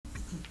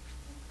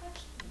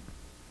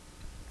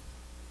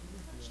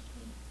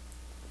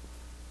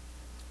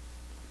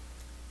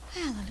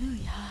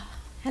Hallelujah.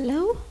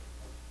 Hello?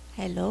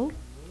 Hello?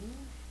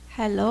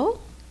 Hello?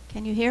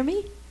 Can you hear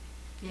me?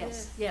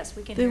 Yes,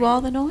 we can hear Through you.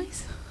 all the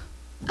noise?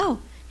 Oh,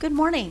 good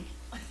morning.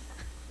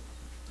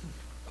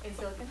 And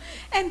so can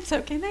And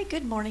so can I.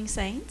 Good morning,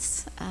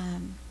 saints.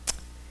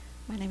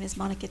 My name is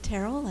Monica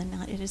Terrill,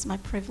 and it is my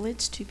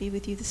privilege to be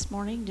with you this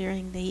morning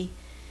during the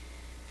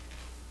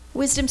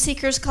Wisdom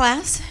Seekers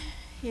class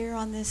here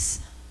on this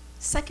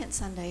second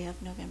Sunday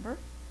of November.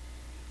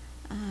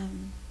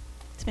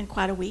 It's been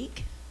quite a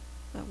week,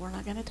 but we're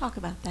not going to talk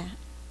about that.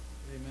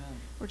 Amen.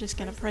 We're just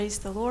going to praise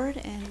the Lord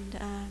and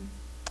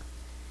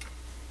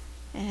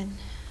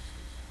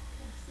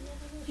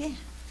yeah,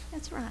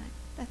 that's right.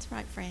 That's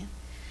right, Fran.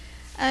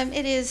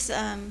 It is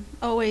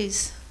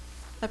always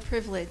a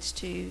privilege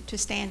to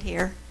stand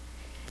here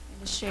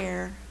and to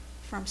share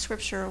from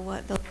Scripture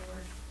what the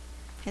Lord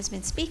has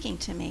been speaking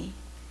to me.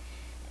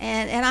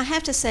 And I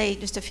have to say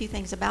just a few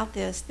things about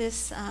this.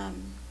 This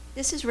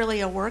is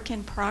really a work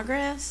in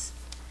progress.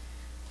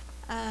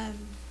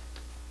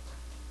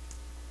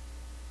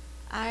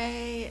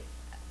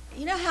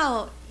 You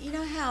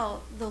know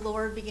how the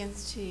Lord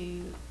begins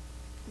to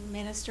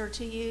minister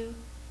to you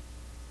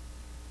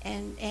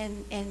and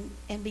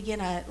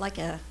begin a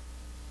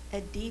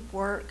deep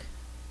work,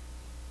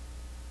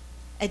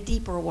 a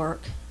deeper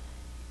work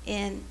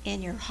in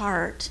your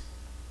heart,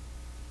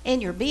 in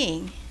your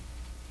being.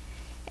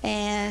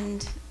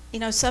 And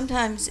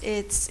sometimes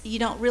you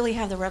don't really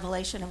have the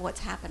revelation of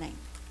what's happening.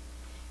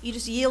 You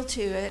just yield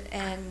to it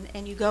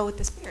and you go with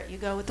the Spirit, you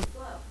go with the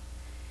flow.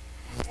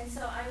 And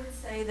so I would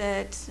say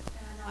that, and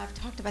I know I've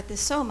talked about this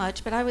so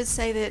much, but I would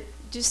say that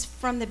just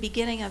from the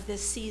beginning of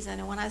this season,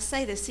 and when I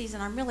say this season,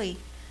 I'm really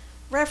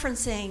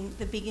referencing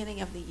the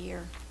beginning of the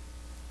year.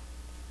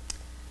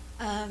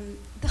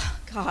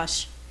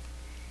 Gosh,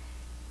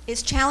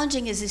 as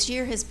challenging as this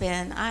year has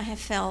been, I have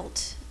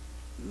felt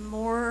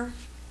more,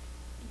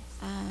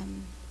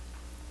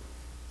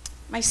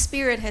 my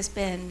spirit has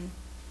been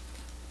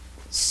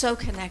so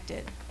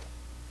connected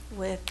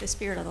with the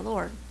Spirit of the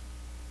Lord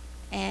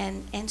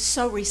and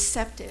so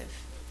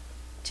receptive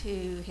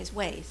to His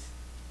ways.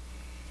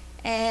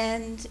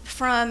 And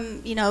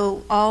from,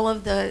 all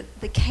of the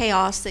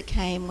chaos that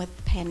came with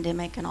the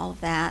pandemic and all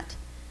of that,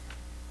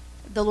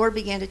 the Lord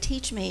began to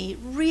teach me,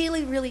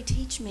 really, really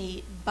teach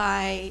me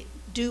by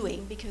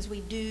doing, because we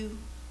do,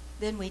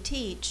 then we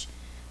teach,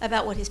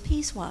 about what His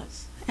peace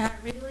was. And I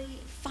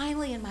really,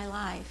 finally in my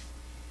life,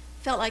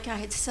 felt like I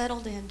had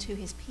settled into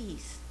His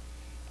peace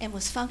and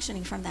was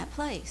functioning from that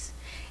place.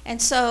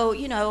 And so,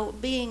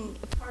 being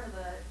a part of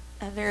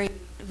a very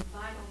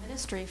vital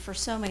ministry for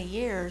so many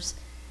years,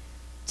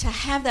 to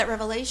have that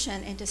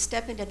revelation and to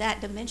step into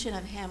that dimension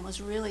of Him was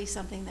really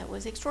something that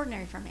was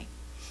extraordinary for me.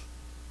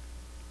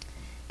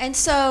 And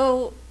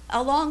so,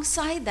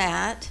 alongside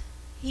that,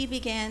 He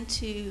began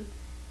to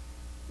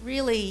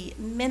really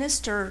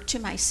minister to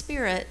my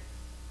spirit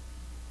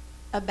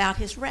about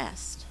His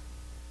rest.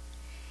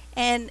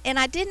 And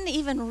I didn't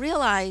even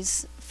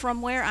realize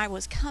from where I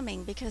was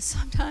coming, because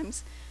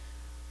sometimes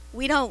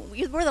we're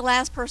the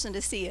last person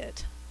to see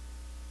it.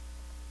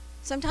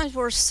 Sometimes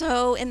we're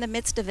so in the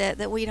midst of it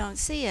that we don't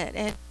see it.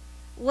 And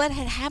what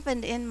had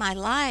happened in my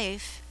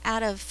life,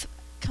 out of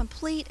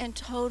complete and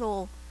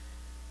total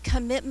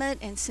commitment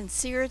and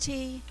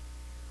sincerity,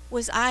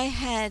 was I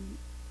had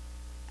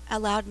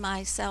allowed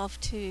myself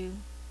to,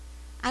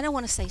 I don't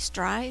want to say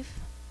strive,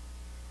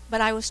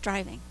 but I was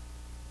striving.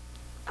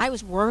 I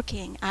was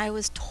working. I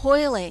was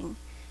toiling,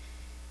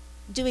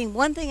 doing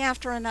one thing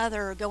after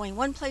another, going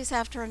one place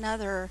after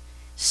another,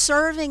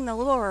 serving the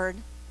Lord,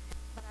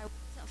 but I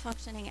wasn't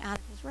functioning out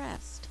of His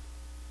rest.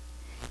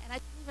 And I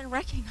didn't even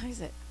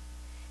recognize it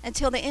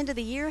until the end of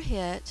the year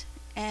hit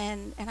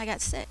and I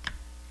got sick.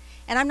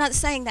 And I'm not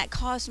saying that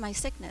caused my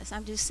sickness.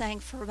 I'm just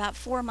saying for about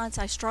 4 months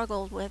I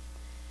struggled with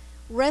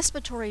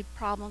respiratory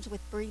problems,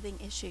 with breathing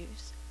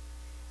issues,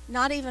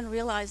 not even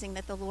realizing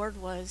that the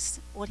Lord was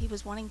what He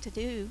was wanting to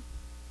do.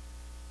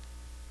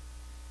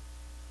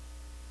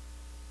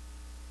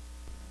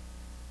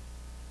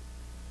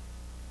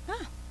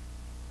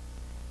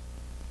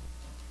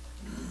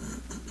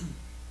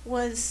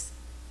 Was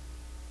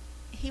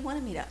He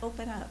wanted me to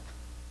open up.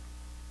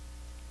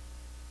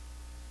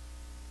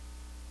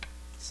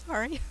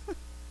 Sorry.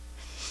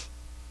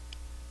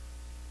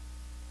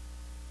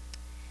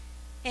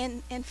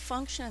 and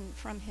function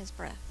from His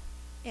breath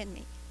in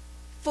me,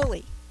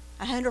 fully,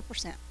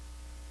 100%.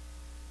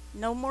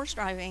 No more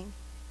striving,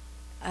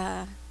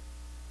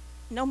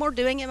 no more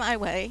doing it my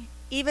way,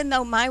 even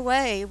though my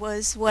way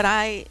was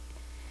my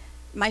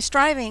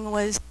striving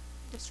was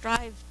to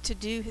strive to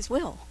do His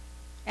will.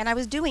 And I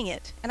was doing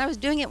it, and I was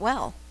doing it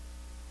well.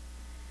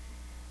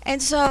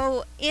 And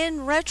so,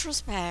 in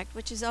retrospect,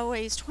 which is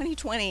always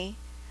 2020,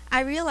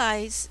 I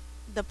realize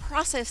the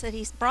process that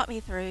He's brought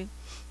me through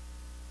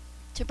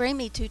to bring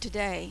me to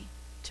today,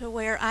 to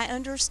where I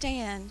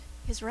understand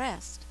His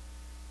rest.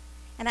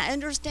 And I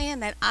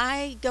understand that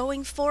I,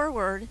 going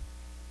forward,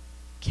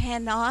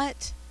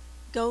 cannot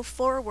go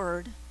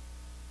forward.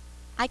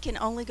 I can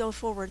only go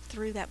forward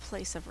through that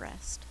place of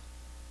rest.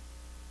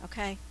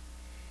 Okay?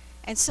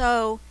 And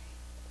so,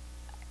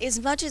 as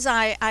much as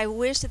I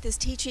wish that this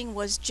teaching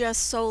was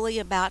just solely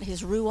about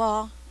his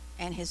ruah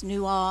and his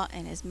nuah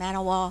and his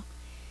manawah,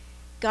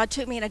 God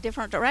took me in a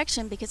different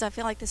direction because I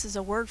feel like this is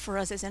a word for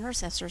us as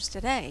intercessors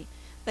today.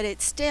 But it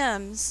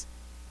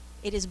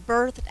is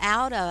birthed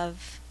out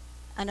of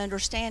an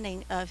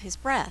understanding of his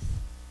breath,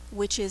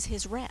 which is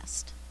his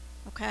rest.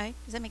 Okay?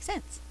 Does that make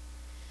sense?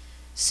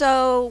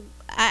 So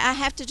I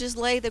have to just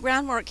lay the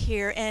groundwork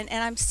here, and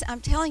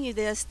I'm telling you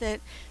this, that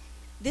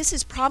this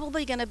is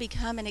probably going to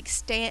become an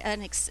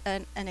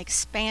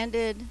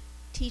expanded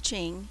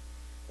teaching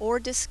or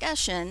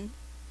discussion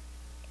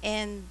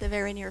in the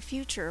very near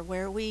future,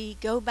 where we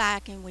go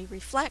back and we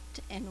reflect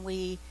and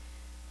we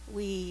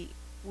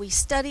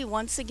study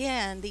once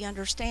again the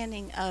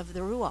understanding of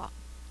the Ruach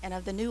and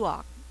of the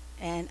Nuach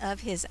and of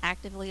his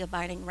actively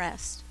abiding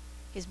rest,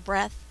 his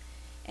breath,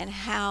 and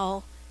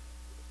how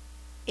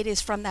it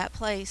is from that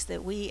place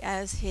that we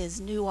as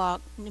his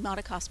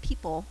pneumaticos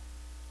people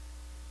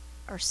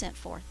are sent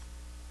forth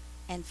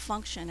and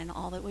function in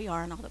all that we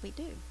are and all that we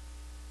do.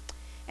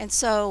 And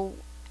so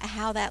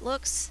how that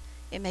looks,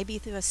 it may be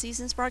through a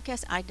seasons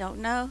broadcast, I don't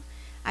know.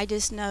 I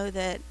just know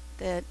that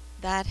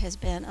has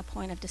been a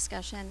point of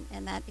discussion,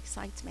 and that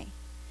excites me.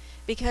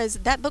 Because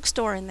that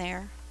bookstore in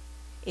there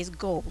is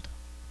gold.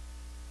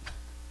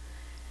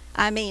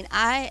 I mean,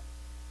 that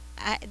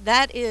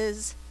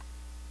is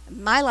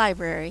my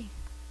library,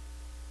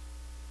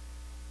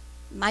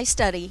 my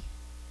study,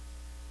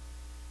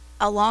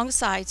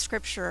 alongside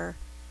Scripture.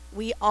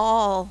 We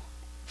all,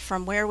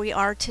 from where we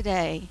are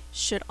today,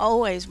 should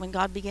always, when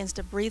God begins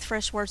to breathe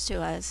fresh words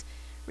to us,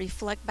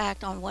 reflect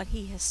back on what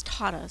he has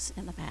taught us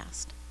in the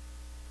past.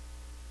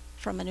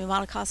 From a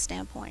pneumaticos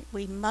standpoint,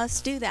 we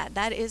must do that.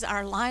 That is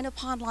our line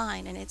upon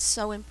line, and it's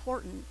so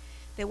important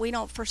that we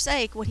don't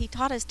forsake what he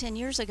taught us 10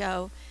 years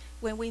ago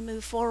when we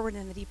move forward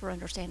in the deeper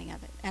understanding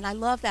of it. And I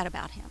love that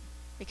about him,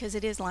 because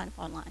it is line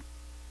upon line.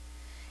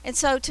 And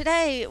so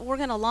today we're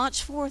going to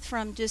launch forth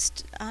from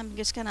I'm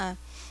just going to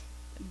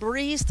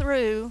breeze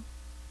through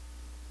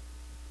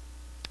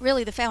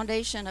really the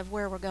foundation of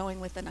where we're going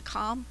with the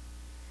Nakam.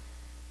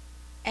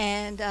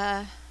 And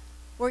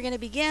we're going to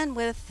begin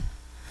with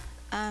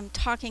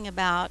talking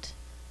about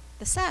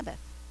the Sabbath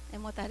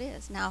and what that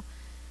is. Now,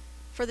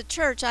 for the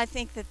church, I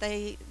think that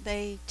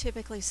they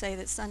typically say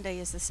that Sunday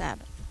is the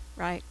Sabbath,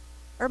 right?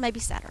 Or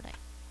maybe Saturday,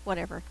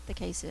 whatever the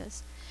case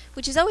is.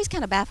 Which has always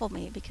kind of baffled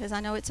me, because I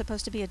know it's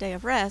supposed to be a day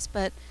of rest,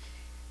 but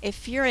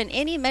if you're in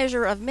any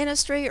measure of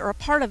ministry or a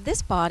part of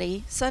this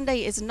body,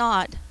 Sunday is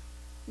not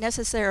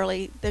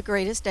necessarily the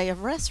greatest day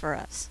of rest for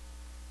us.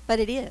 But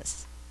it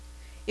is,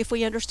 if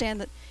we understand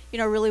that,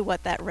 really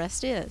what that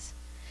rest is.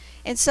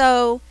 And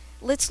so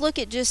let's look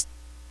at just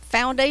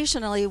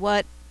foundationally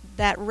what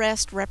that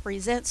rest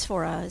represents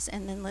for us,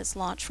 and then let's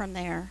launch from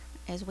there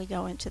as we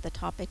go into the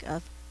topic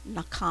of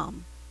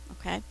Nakam.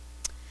 Okay?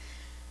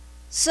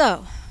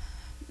 So,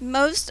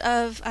 most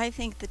of, I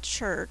think, the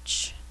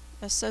church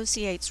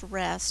associates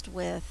rest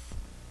with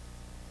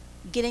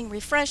getting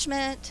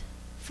refreshment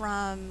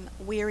from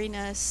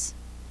weariness.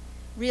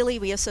 Really,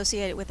 we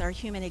associate it with our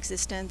human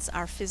existence,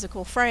 our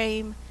physical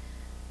frame.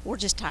 We're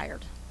just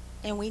tired,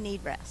 and we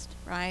need rest,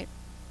 right?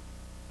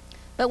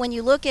 But when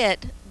you look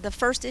at the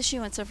first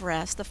issuance of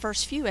rest, the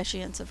first few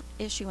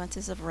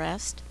issuances of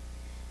rest,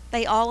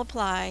 they all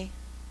apply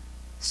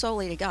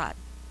solely to God.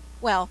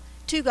 Well,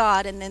 to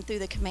God, and then through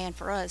the command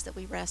for us that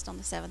we rest on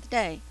the seventh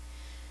day.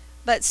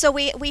 But so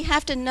we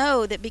have to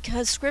know that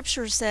because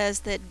Scripture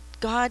says that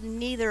God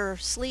neither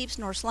sleeps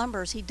nor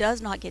slumbers, he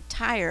does not get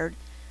tired,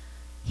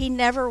 he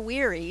never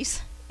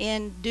wearies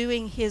in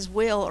doing his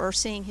will or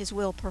seeing his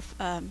will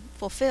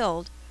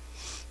fulfilled.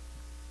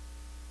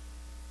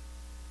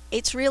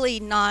 It's really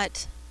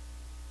not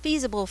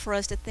feasible for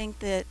us to think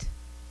that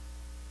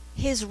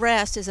his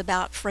rest is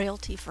about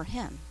frailty for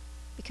him,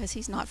 because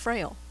he's not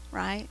frail,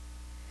 right?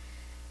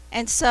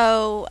 And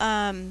so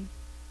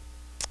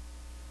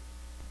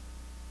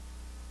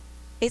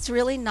it's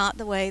really not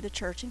the way the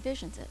church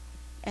envisions it.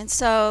 And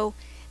so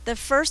the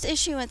first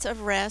issuance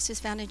of rest is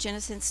found in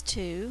Genesis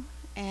 2,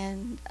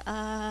 and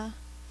I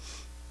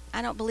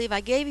don't believe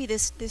I gave you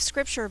this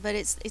scripture, but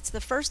it's the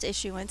first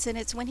issuance, and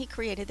it's when he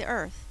created the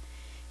earth.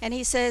 And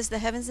he says, the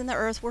heavens and the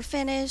earth were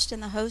finished,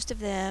 and the host of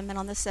them, and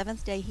on the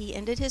seventh day he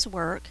ended his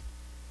work,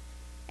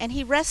 and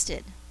he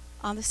rested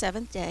on the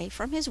seventh day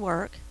from his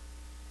work.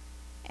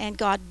 And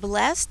God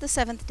blessed the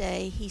seventh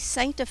day, he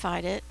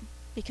sanctified it,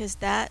 because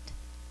that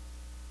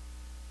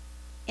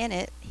in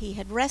it he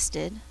had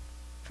rested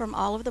from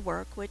all of the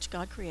work which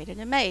God created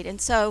and made. And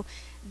so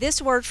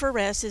this word for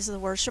rest is the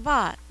word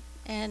Shabbat,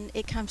 and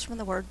it comes from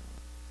the word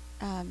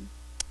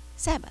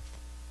Sabbath,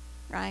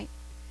 right?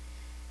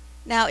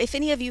 Now, if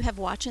any of you have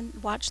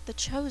watched The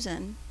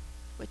Chosen,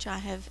 which I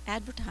have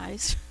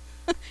advertised,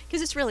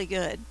 because it's really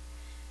good,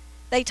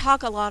 they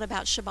talk a lot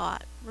about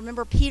Shabbat.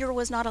 Remember, Peter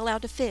was not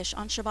allowed to fish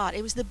on Shabbat.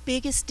 It was the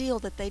biggest deal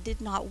that they did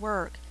not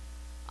work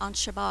on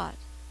Shabbat.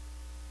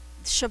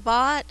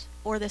 Shabbat,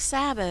 or the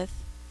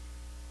Sabbath,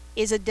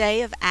 is a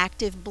day of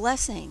active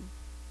blessing.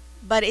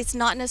 but it's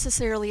not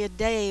necessarily a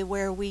day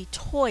where we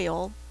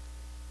toil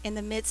in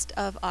the midst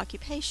of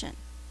occupation,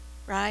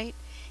 right?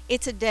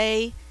 It's a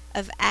day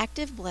of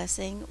active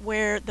blessing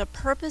where the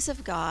purpose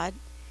of God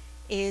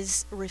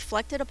is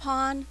reflected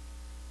upon,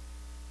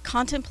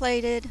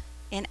 contemplated,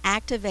 and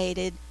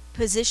activated,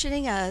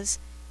 positioning us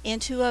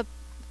into a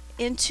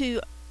into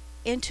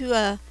into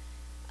a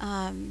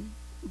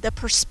the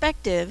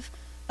perspective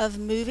of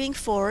moving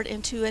forward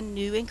into a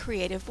new and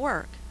creative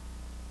work.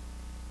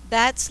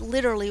 That's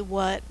literally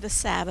what the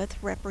Sabbath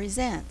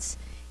represents.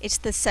 It's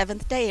the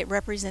seventh day. It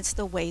represents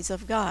the ways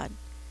of God.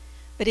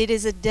 But it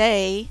is a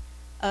day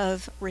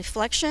of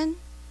reflection,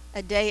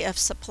 a day of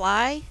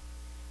supply,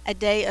 a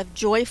day of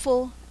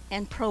joyful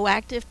and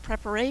proactive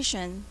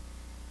preparation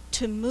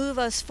to move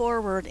us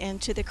forward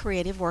into the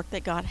creative work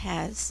that God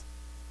has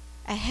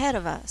ahead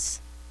of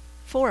us,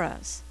 for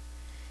us.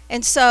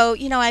 And so,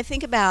 I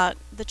think about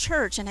the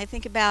church, and I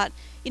think about,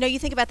 you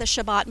think about the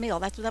Shabbat meal.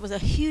 That was a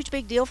huge,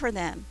 big deal for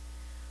them.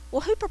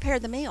 Well, who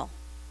prepared the meal?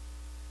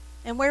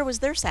 And where was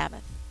their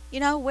Sabbath?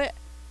 Where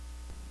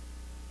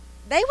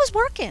they was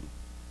working,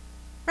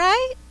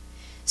 right?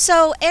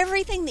 So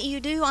everything that you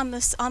do on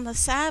the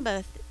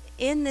Sabbath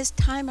in this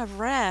time of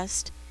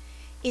rest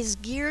is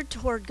geared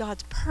toward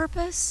God's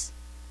purpose.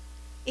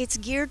 It's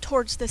geared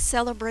towards the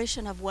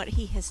celebration of what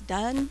He has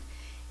done.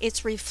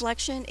 It's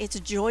reflection. It's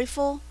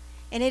joyful.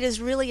 And it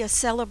is really a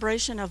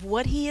celebration of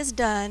what He has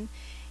done,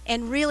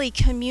 and really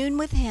commune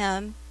with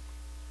Him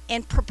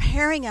and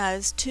preparing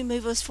us to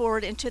move us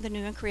forward into the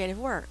new and creative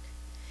work.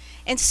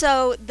 And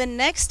so the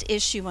next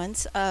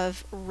issuance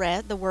of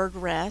the word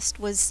rest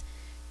was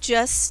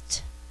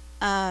just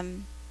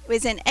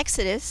was in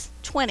Exodus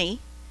 20,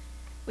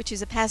 which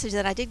is a passage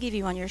that I did give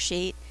you on your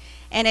sheet.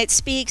 And it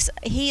speaks,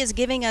 He is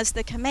giving us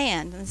the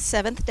command. The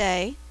seventh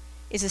day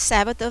is a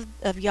Sabbath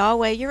of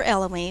Yahweh your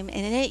Elohim,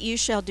 and in it you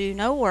shall do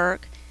no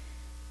work,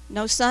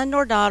 no son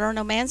nor daughter,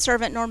 no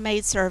manservant nor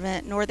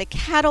maidservant, nor the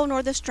cattle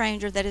nor the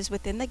stranger that is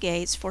within the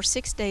gates. For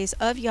 6 days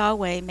of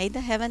Yahweh made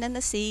the heaven and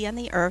the sea and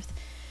the earth,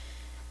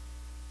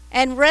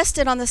 and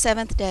rested on the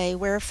seventh day.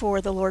 Wherefore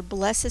the Lord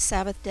blessed the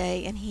Sabbath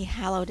day, and He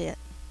hallowed it.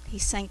 He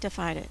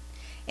sanctified it.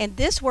 And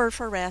this word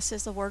for rest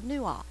is the word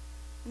nuah.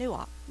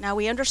 Nuah. Now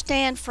we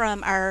understand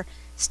from our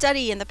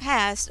study in the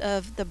past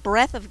of the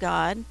breath of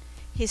God,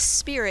 His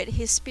Spirit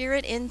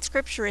in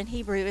Scripture in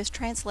Hebrew is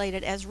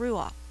translated as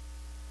ruah.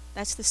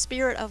 That's the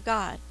Spirit of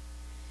God.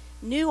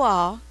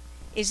 Nuah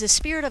is the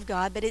Spirit of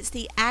God, but it's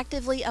the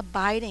actively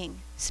abiding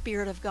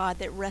Spirit of God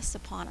that rests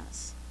upon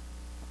us.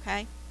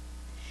 Okay?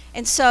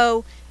 And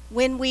so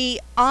when we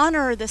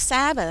honor the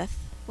Sabbath,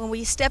 when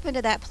we step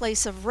into that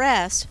place of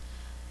rest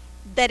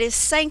that is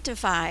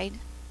sanctified,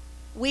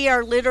 we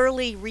are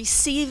literally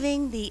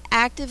receiving the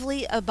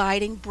actively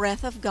abiding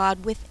breath of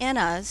God within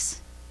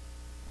us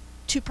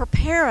to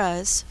prepare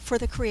us for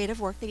the creative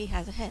work that He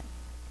has ahead.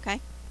 Okay?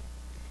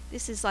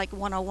 This is like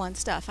 101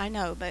 stuff, I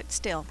know, but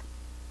still.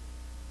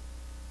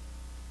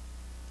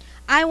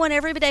 I want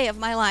every day of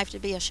my life to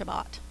be a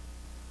Shabbat.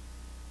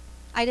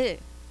 I do.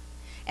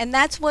 And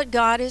that's what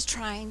God has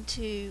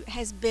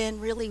been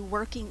really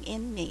working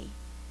in me,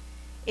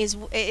 is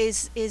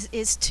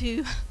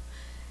to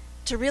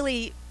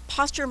really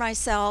posture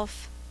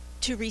myself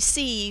to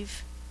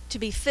receive, to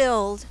be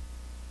filled,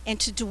 and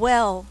to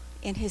dwell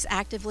in His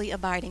actively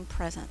abiding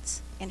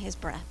presence, in His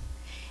breath.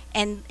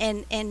 And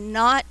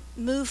not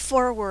move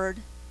forward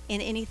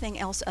in anything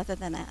else other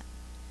than that.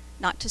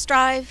 Not to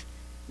strive,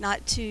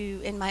 not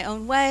to in my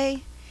own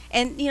way.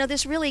 And,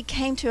 this really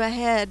came to a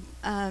head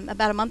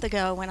about a month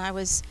ago when I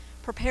was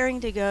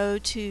preparing to go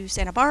to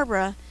Santa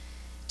Barbara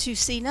to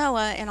see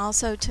Noah and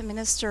also to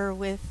minister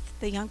with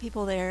the young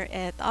people there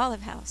at the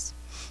Olive House.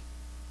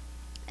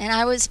 And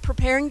I was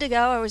preparing to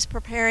go. I was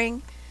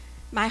preparing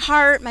my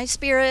heart, my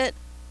spirit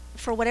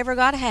for whatever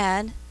God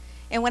had.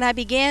 And when I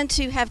began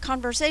to have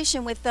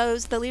conversation with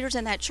the leaders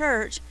in that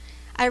church,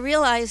 I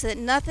realized that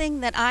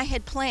nothing that I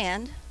had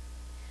planned,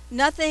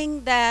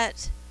 nothing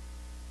that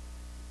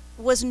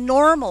was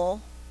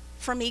normal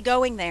for me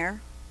going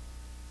there,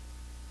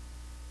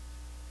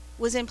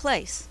 was in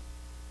place.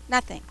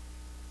 Nothing.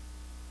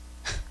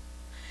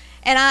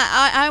 And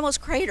I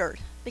almost cratered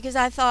because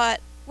I thought,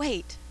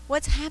 wait,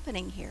 what's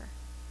happening here?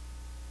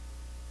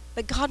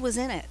 But God was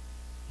in it.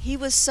 He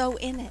was so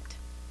in it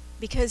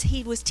because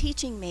He was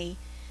teaching me,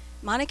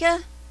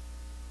 Monica,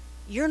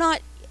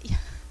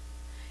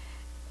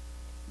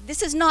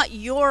 this is not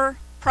your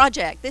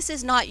project. This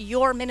is not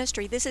your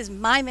ministry. This is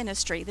my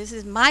ministry. This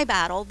is my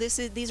battle.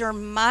 These are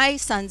my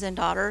sons and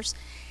daughters.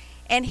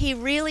 And He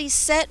really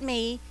set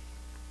me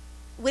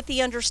with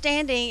the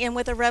understanding and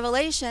with a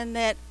revelation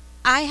that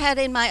I had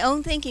in my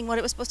own thinking what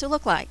it was supposed to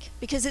look like,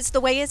 because it's the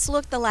way it's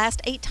looked the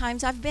last 8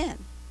 times I've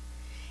been.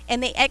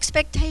 And the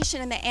expectation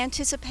and the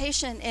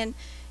anticipation and,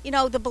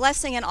 the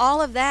blessing and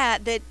all of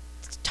that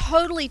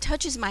totally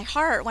touches my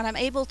heart when I'm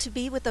able to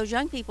be with those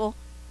young people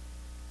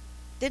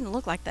didn't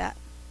look like that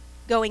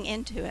going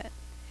into it.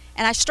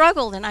 And I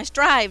struggled and I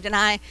strived and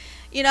I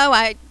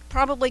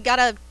probably got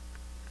a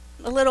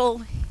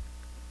little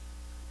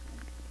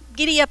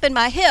giddy up in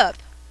my hip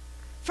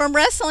from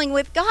wrestling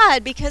with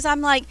God, because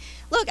I'm like,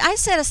 look, I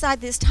set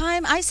aside this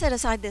time, I set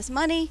aside this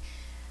money,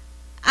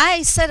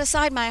 I set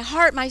aside my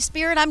heart, my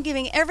spirit, I'm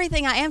giving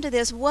everything I am to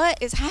this. What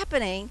is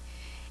happening?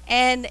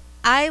 And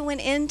I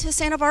went into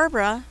Santa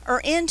Barbara, or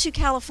into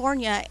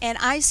California, and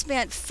I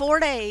spent 4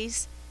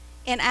 days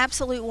in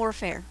absolute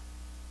warfare.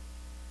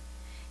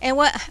 And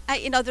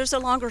there's a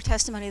longer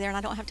testimony there, and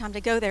I don't have time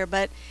to go there,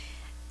 but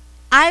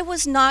I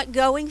was not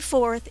going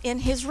forth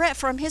in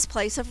from his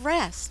place of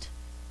rest.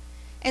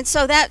 And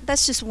so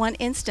that's just one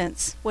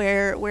instance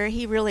where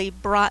he really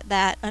brought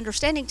that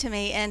understanding to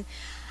me, and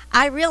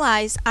I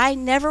realized I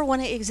never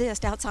want to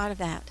exist outside of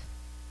that.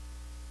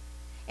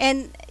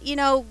 And,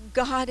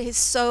 God is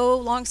so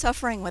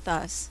long-suffering with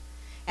us.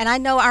 And I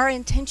know our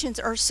intentions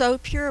are so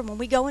pure when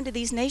we go into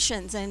these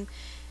nations, and,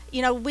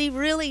 we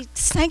really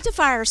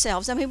sanctify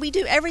ourselves. I mean, we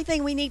do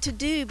everything we need to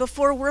do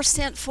before we're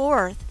sent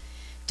forth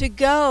to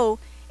go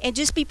and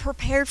just be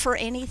prepared for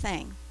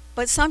anything.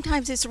 But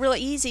sometimes it's real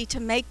easy to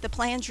make the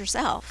plans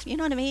yourself. You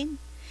know what I mean?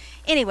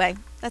 Anyway,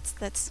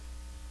 that's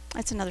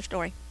another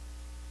story.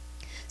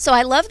 So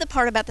I love the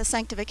part about the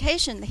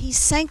sanctification. He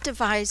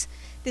sanctifies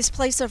this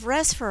place of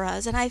rest for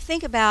us. And I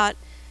think about,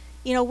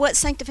 what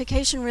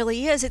sanctification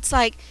really is. It's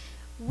like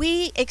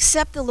we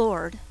accept the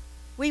Lord.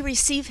 We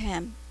receive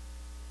him.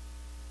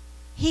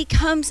 He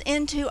comes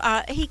into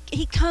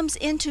he comes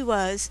into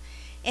us,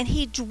 and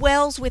he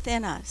dwells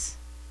within us.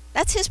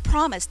 That's his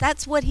promise.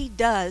 That's what he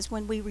does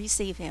when we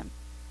receive him.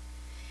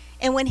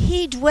 And when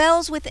he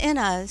dwells within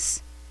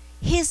us,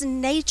 his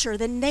nature,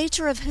 the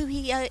nature of who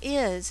he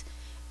is,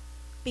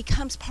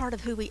 becomes part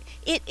of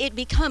it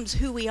becomes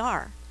who we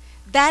are.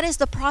 That is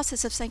the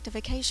process of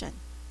sanctification.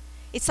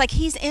 It's like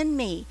he's in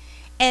me,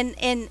 and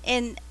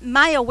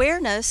my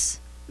awareness,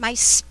 my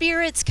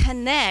spirits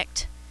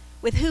connect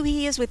with who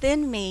he is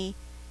within me,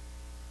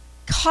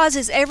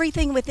 causes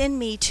everything within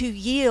me to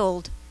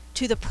yield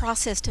to the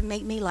process to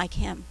make me like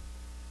him.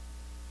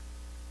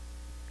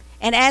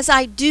 And as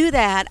I do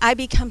that, I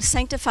become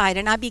sanctified,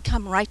 and I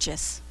become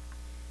righteous.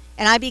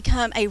 And I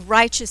become a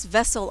righteous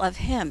vessel of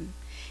him.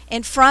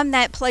 And from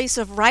that place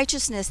of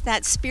righteousness,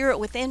 that spirit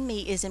within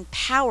me is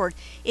empowered.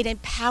 It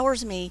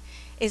empowers me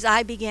as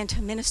I begin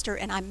to minister,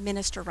 and I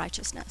minister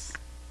righteousness.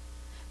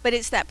 But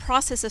it's that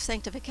process of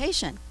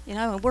sanctification,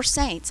 and we're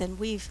saints, and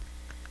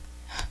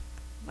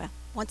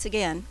once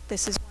again,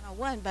 this is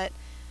 101, but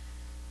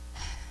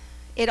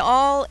it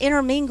all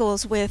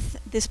intermingles with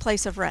this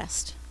place of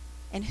rest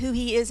and who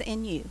he is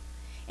in you,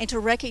 and to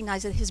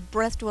recognize that his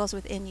breath dwells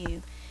within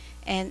you,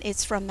 and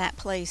it's from that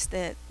place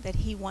that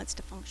he wants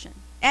to function.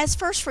 As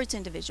first fruits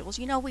individuals,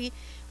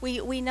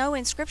 we know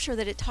in Scripture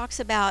that it talks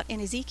about, in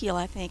Ezekiel,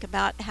 I think,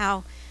 about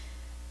how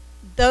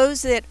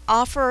those that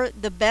offer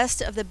the best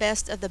of the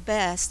best of the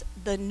best,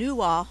 the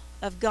nuah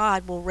of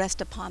God will rest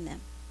upon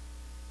them,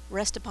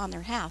 rest upon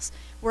their house.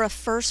 We're a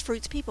first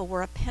fruits people.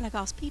 We're a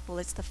Pentecost people.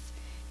 It's the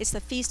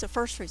feast of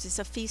first fruits. It's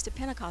a feast of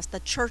Pentecost.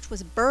 The church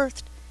was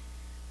birthed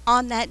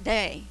on that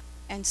day.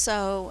 And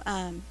so,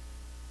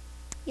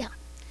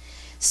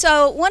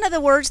 So one of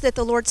the words that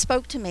the Lord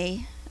spoke to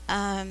me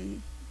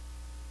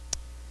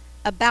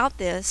about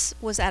this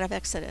was out of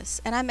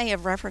Exodus. And I may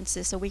have referenced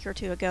this a week or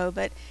two ago,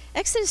 but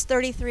Exodus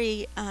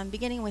 33,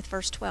 beginning with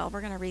verse 12,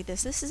 we're going to read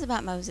this. This is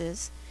about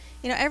Moses.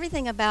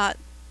 Everything about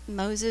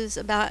Moses,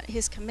 about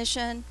his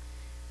commission,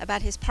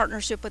 about his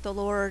partnership with the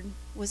Lord,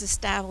 was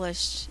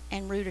established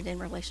and rooted in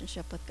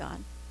relationship with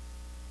God.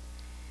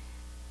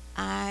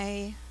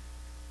 I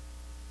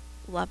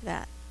love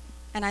that.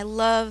 And I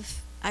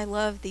love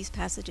these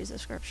passages of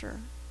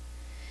Scripture.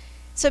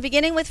 So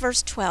beginning with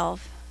verse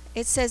 12,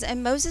 it says,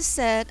 And Moses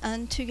said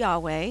unto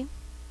Yahweh,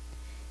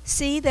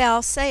 See, thou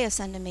sayest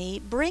unto me,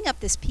 Bring up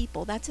this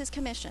people. That's his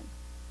commission.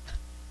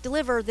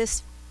 Deliver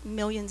this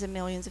millions and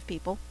millions of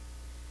people.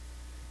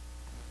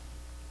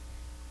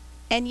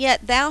 And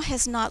yet thou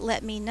hast not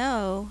let me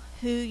know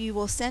who you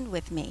will send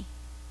with me.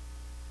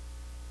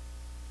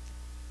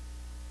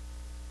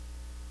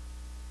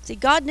 See,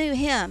 God knew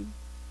him,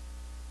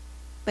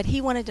 but he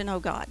wanted to know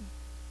God.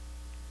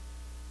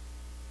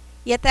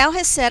 Yet thou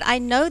hast said, I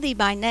know thee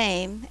by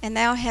name, and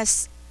thou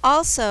hast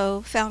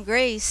also found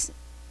grace,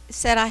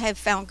 said, I have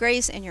found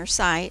grace in your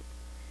sight.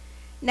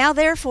 Now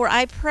therefore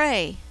I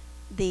pray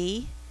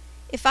thee,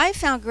 if I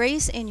found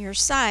grace in your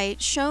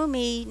sight, show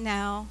me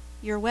now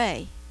your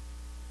way,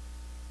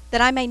 that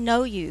I may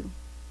know you,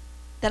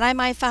 that I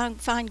might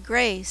find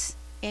grace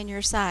in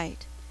your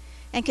sight.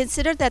 And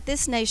consider that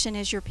this nation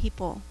is your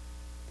people.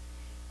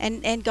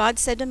 And God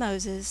said to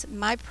Moses,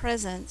 My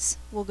presence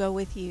will go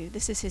with you.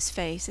 This is his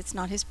face. It's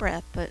not his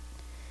breath,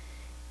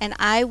 and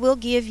I will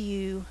give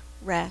you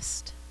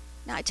rest.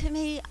 Now, to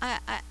me,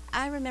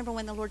 I remember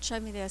when the Lord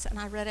showed me this, and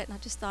I read it, and I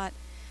just thought,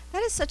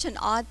 that is such an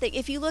odd thing.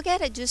 If you look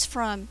at it just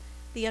from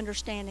the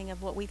understanding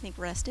of what we think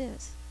rest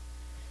is.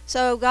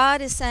 So God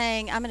is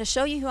saying, I'm going to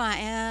show you who I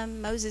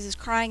am. Moses is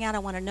crying out, I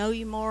want to know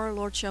you more.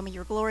 Lord, show me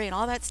your glory and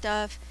all that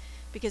stuff.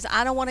 Because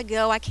I don't want to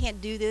go. I can't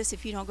do this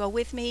if you don't go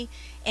with me.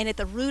 And at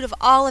the root of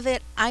all of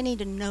it, I need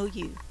to know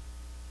you.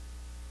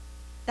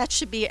 That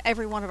should be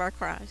every one of our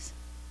cries.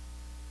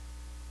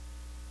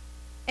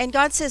 And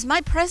God says,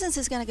 my presence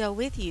is going to go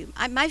with you.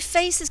 My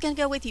face is going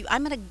to go with you.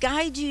 I'm going to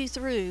guide you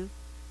through,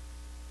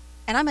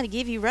 and I'm going to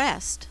give you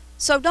rest.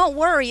 So don't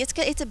worry.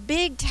 It's a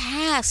big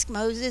task,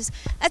 Moses.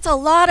 That's a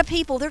lot of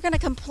people. They're going to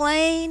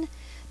complain.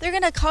 They're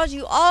going to cause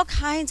you all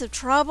kinds of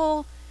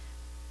trouble.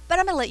 But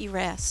I'm going to let you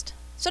rest.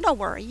 So don't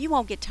worry. You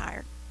won't get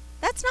tired.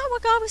 That's not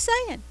what God was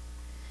saying.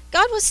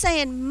 God was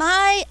saying,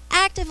 my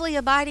actively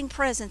abiding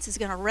presence is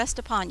going to rest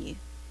upon you.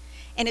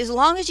 And as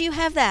long as you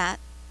have that,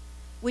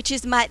 which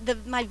is my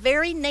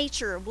very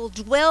nature, will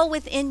dwell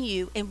within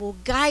you and will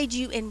guide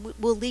you and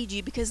will lead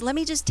you. Because let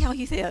me just tell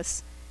you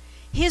this.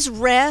 His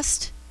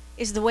rest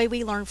is the way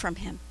we learn from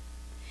him.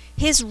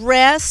 His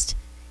rest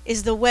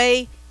is the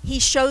way he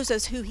shows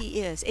us who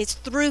he is. It's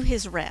through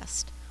his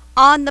rest,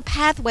 on the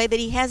pathway that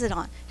he has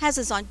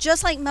us on.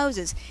 Just like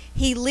Moses,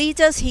 he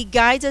leads us, he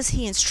guides us,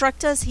 he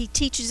instructs us, he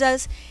teaches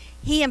us,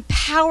 he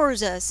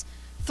empowers us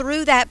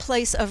through that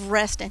place of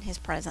rest in his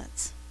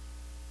presence.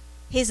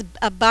 His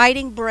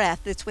abiding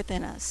breath that's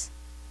within us.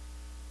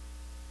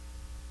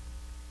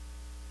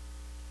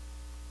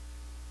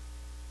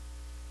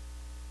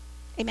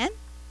 Amen?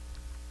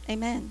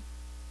 Amen.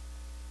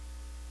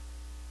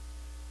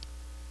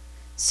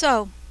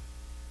 So,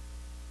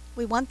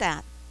 we want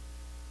that.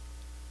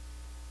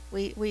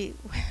 We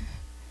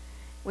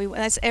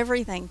that's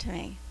everything to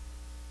me.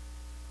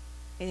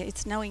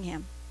 It's knowing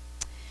him.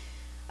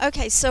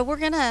 Okay, so we're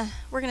gonna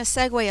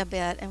segue a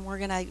bit, and we're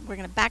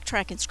gonna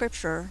backtrack in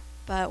Scripture,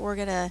 but we're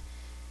gonna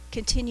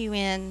continue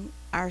in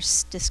our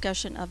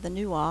discussion of the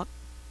Nuach,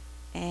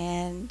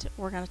 and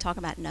we're gonna talk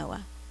about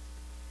Noah,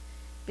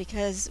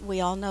 because we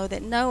all know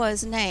that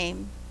Noah's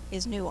name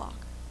is Nuach,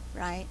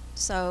 right?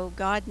 So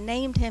God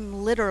named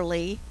him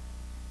literally.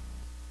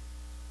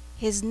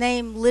 His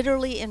name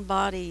literally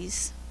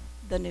embodies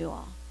the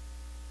Nuach,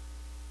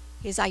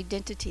 his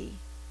identity,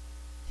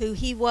 who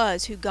he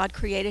was, who God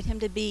created him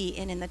to be,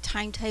 and in the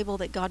timetable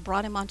that God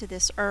brought him onto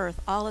this earth.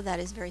 All of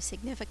that is very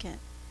significant.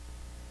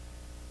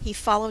 He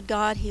followed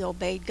God, he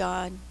obeyed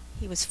God,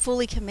 he was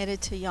fully committed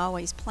to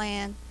Yahweh's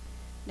plan,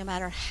 no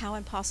matter how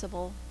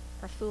impossible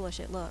or foolish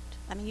it looked.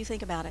 I mean, you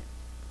think about it.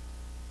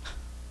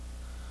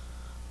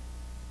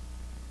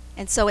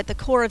 And so at the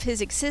core of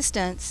his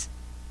existence,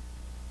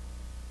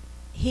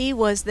 he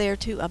was there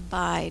to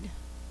abide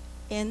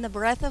in the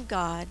breath of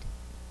God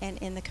and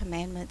in the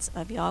commandments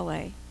of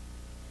Yahweh.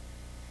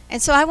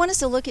 And so I want us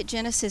to look at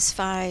Genesis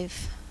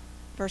 5,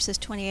 verses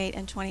 28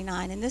 and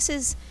 29. And this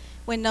is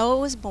when Noah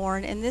was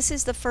born, and this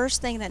is the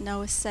first thing that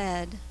Noah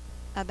said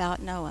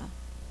about Noah.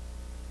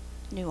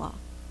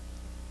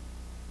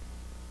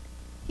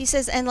 He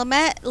says, and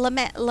Lamech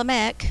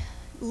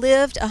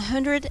lived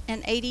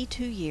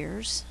 182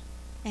 years,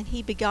 and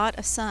he begot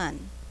a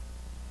son.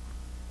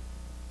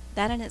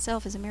 That in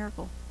itself is a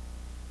miracle.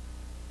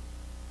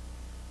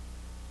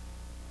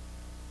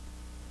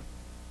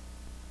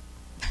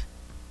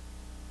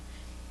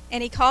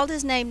 And he called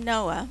his name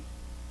Noah,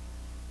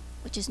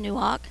 which is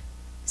Nuach,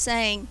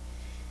 saying,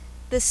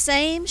 the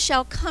same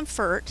shall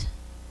comfort,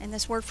 and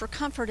this word for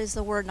comfort is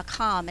the word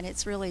nakam, and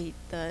it's really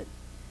the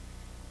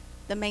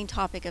main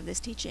topic of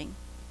this teaching.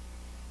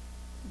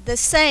 The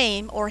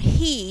same, or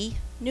he,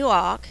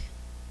 Nuach,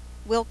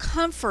 will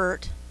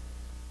comfort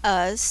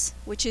us,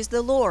 which is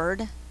the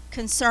Lord,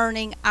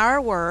 concerning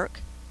our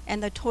work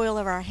and the toil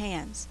of our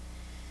hands.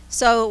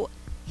 So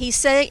he's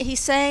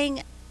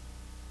saying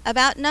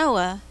about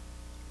Noah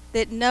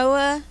that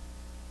Noah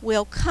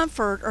will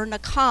comfort, or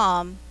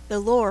nakam, the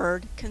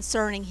Lord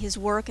concerning his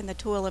work and the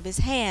toil of his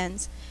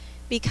hands,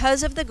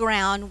 because of the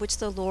ground which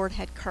the Lord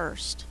had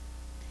cursed.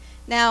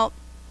 Now,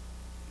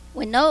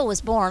 when Noah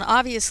was born,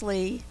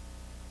 obviously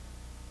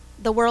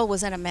the world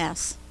was in a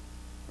mess,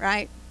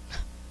 right?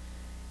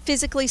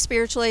 Physically,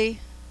 spiritually,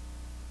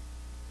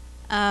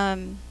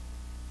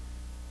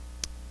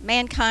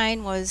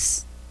 mankind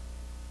was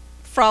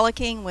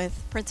frolicking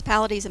with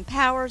principalities and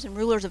powers and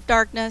rulers of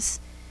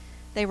darkness.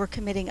 They were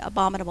committing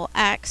abominable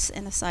acts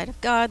in the sight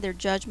of God. Their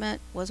judgment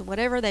was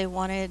whatever they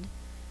wanted,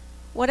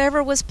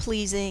 whatever was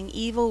pleasing.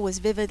 Evil was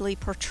vividly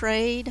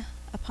portrayed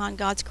upon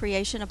God's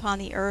creation, upon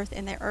the earth,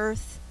 and the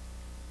earth.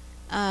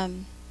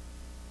 And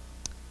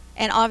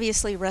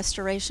obviously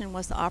restoration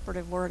was the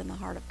operative word in the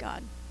heart of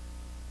God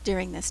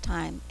during this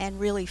time, and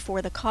really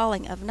for the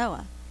calling of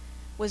Noah.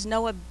 Was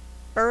Noah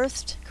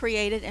birthed,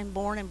 created, and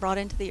born and brought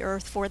into the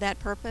earth for that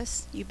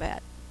purpose? You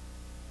bet.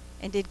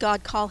 And did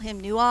God call him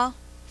Nuah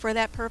for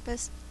that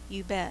purpose?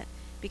 You bet.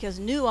 Because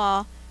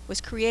Nuah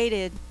was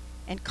created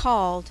and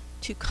called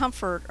to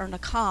comfort, or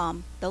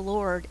nakam, the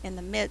Lord in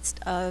the midst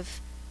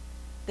of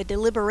the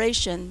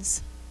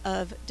deliberations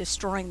of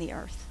destroying the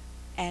earth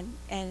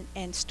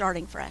and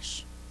starting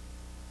fresh.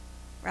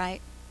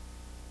 Right?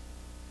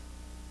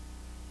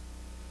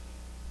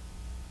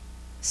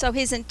 So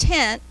his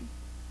intent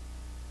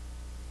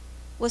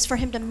was for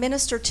him to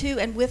minister to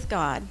and with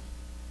God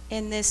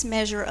in this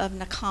measure of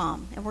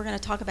nakam. And we're going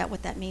to talk about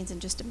what that means in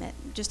just a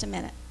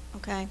minute,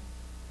 okay?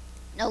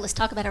 No, let's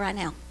talk about it right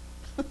now.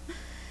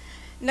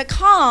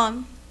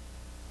 Nakam,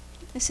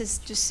 this is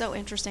just so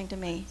interesting to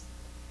me.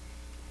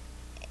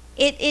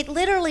 It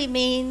literally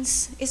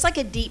means, it's like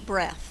a deep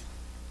breath,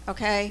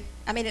 okay?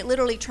 I mean, it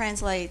literally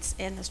translates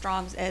in the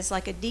Strong's as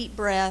like a deep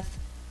breath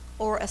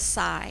or a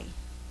sigh,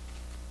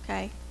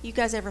 okay? You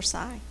guys ever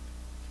sigh?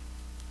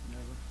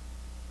 Never.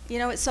 You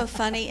know, it's so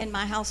funny in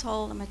my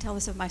household, I'm going to tell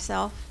this of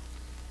myself,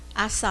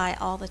 I sigh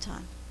all the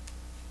time.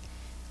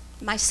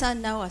 My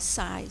son Noah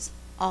sighs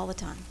all the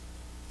time.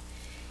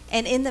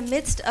 And in the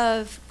midst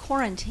of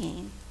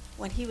quarantine,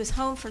 when he was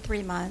home for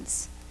 3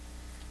 months,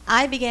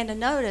 I began to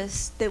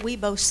notice that we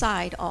both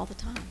sighed all the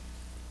time.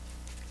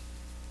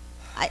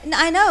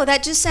 I know,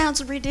 that just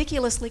sounds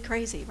ridiculously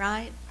crazy,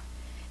 right?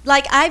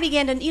 Like I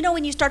began to, you know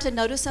when you start to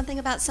notice something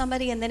about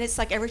somebody and then it's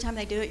like every time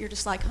they do it, you're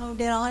just like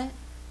honed in on it?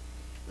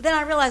 Then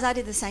I realized I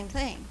did the same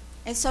thing.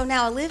 And so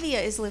now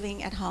Olivia is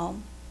living at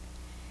home.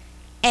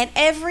 And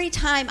every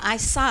time I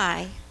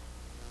sigh,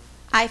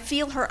 I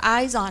feel her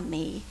eyes on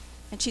me.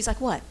 And she's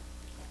like, what?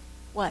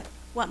 What?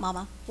 What,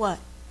 Mama? What?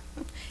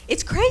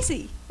 It's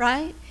crazy,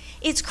 right?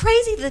 It's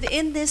crazy that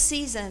in this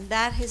season,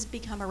 that has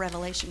become a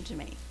revelation to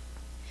me.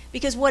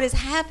 Because what has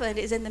happened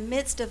is in the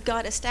midst of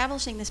God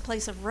establishing this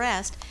place of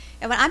rest,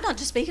 and when I'm not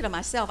just speaking of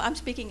myself, I'm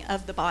speaking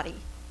of the body.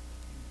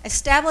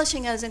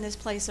 Establishing us in this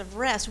place of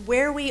rest,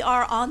 where we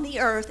are on the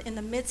earth in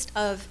the midst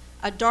of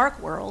a dark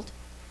world,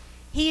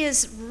 He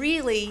is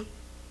really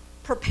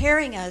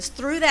preparing us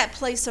through that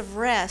place of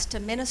rest to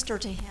minister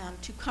to Him,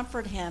 to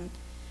comfort Him,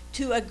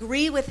 to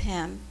agree with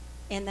Him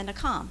in the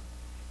Nakam.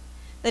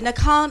 The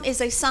Nakam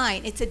is a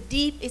sign. It's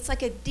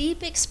like a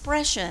deep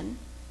expression.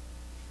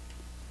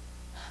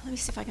 Let me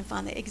see if I can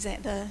find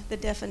the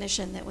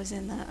definition that was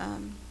in the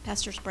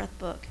Pastor's Breath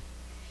book.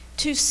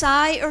 To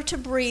sigh or to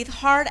breathe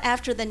hard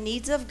after the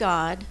needs of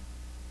God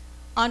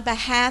on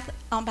behalf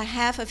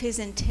of His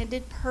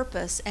intended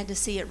purpose and to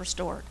see it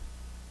restored.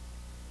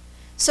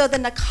 So the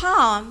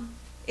Nakam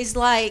is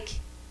like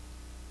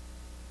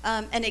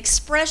an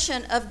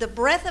expression of the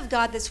breath of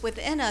God that's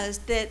within us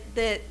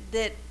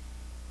that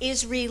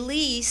is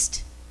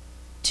released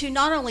to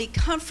not only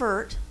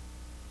comfort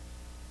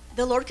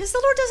the Lord, because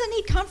the Lord doesn't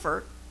need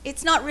comfort.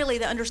 It's not really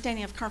the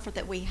understanding of comfort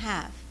that we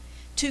have.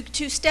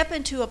 To step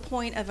into a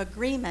point of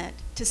agreement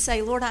to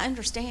say, Lord, I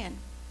understand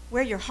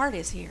where your heart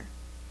is here.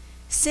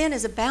 Sin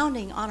is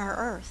abounding on our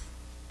earth,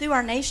 through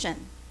our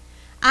nation.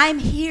 I'm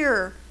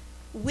here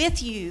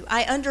with you.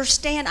 I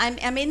understand.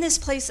 I'm in this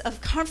place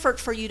of comfort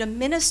for you to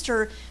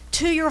minister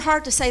to your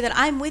heart, to say that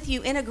I'm with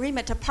you in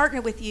agreement, to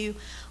partner with you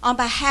on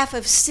behalf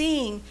of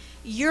seeing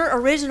your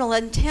original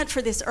intent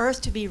for this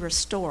earth to be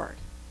restored.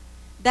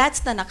 That's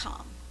the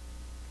Nakam.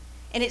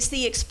 And it's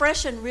the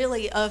expression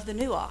really of the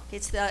Nuach.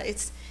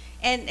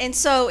 And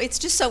so it's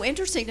just so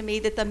interesting to me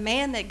that the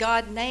man that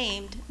God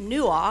named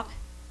Nuach,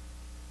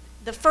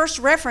 the first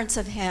reference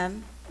of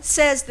him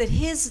says that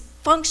his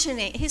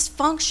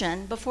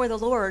function before the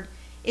Lord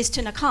is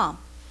to Nakam.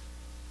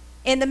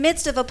 In the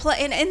midst of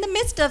in the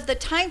midst of the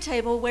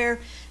timetable where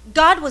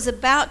God was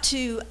about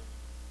to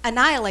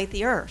annihilate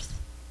the earth.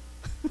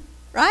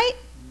 Right?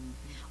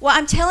 Well,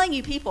 I'm telling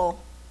you people,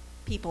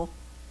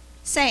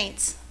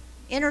 saints,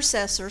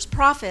 intercessors,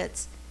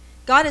 prophets,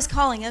 God is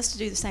calling us to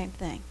do the same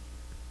thing.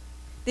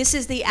 This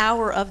is the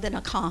hour of the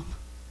Nakam.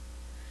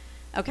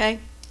 Okay?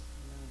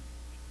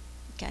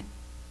 Okay.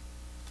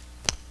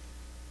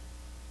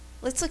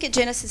 Let's look at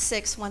Genesis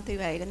 6, 1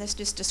 through 8, and this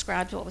just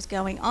describes what was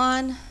going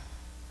on.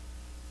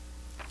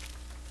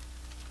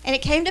 And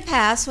it came to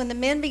pass, when the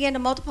men began to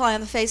multiply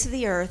on the face of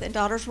the earth, and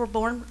daughters were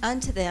born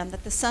unto them,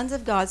 that the sons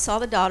of God saw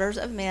the daughters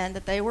of men,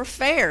 that they were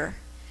fair.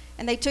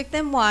 And they took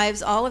them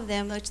wives, all of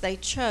them which they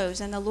chose.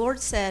 And the Lord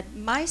said,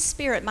 My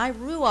spirit, my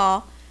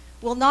ruah,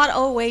 will not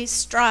always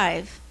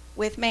strive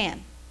with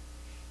man.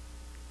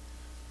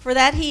 For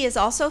that he is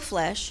also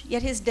flesh,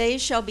 yet his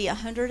days shall be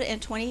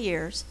 120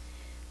 years.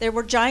 There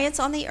were giants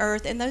on the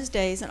earth in those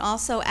days, and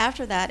also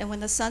after that, and when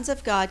the sons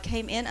of God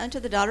came in unto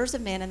the daughters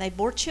of men, and they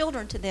bore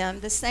children to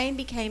them, the same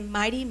became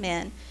mighty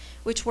men,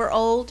 which were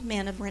old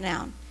men of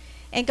renown.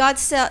 And God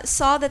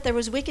saw that there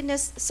was the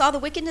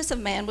wickedness of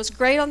man was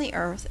great on the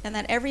earth, and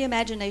that every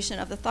imagination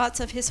of the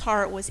thoughts of his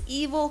heart was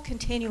evil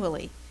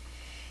continually.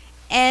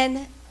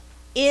 And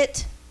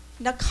it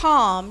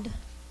nakamed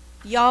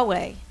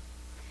Yahweh,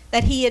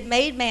 that he had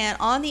made man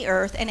on the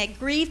earth, and it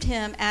grieved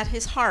him at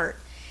his heart.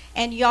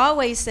 And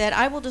Yahweh said,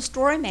 I will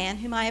destroy man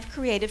whom I have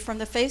created from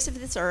the face of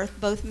this earth,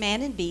 both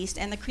man and beast,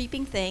 and the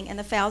creeping thing, and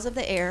the fowls of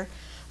the air,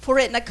 for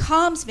it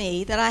nakames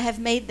me that I have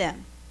made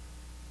them.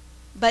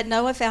 But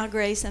Noah found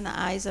grace in the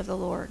eyes of the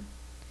Lord.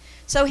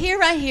 So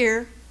right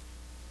here,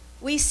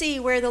 we see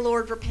where the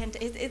Lord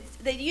repented.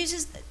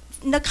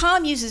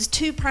 Nakam uses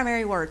two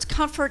primary words,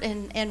 comfort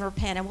and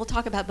repent, and we'll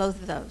talk about both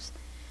of those.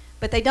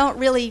 But they don't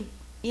really,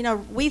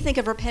 we think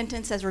of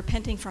repentance as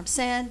repenting from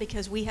sin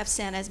because we have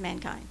sin as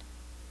mankind.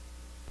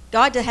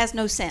 God has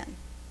no sin.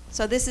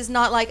 So this is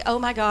not like, oh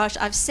my gosh,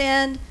 I've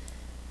sinned,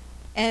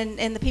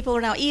 and the people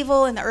are now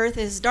evil, and the earth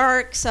is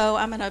dark, so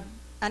I'm going to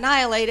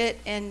annihilate it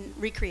and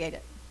recreate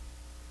it.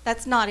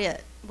 That's not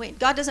it.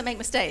 God doesn't make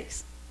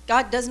mistakes.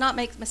 God does not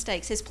make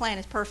mistakes. His plan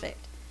is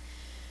perfect.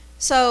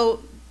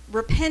 So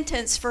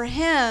repentance for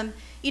him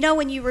You know,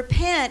 when you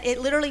repent, it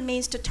literally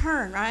means to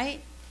turn,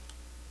 right?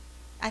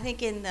 I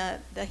think in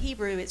the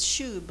Hebrew it's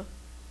shub.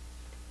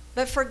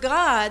 But for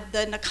God, the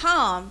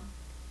nakam,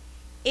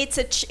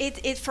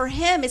 for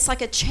him, it's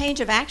like a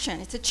change of action.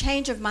 It's a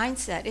change of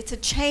mindset. It's a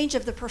change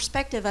of the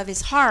perspective of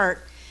his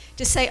heart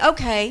to say,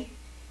 okay,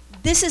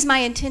 this is my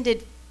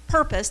intended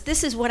purpose.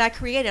 This is what I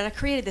created. I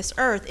created this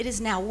earth. It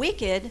is now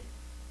wicked.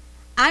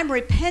 I'm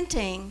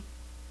repenting.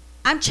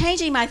 I'm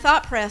changing my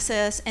thought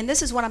process, and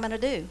this is what I'm going to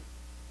do.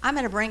 I'm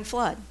going to bring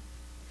flood.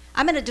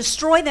 I'm going to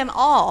destroy them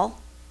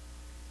all,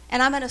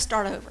 and I'm going to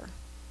start over.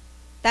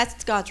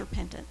 That's God's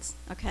repentance,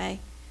 okay?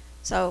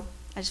 So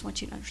I just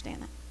want you to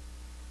understand that.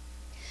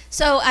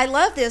 So I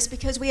love this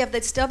because we have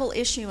this double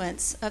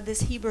issuance of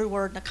this Hebrew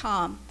word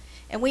nakam.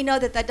 And we know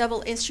that that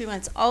double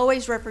issuance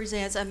always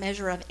represents a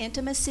measure of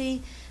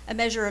intimacy, a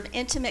measure of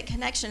intimate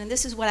connection. And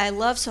this is what I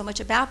love so much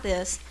about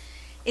this,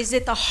 is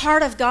that the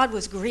heart of God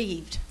was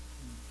grieved.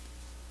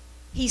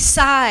 He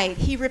sighed.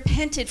 He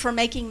repented for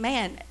making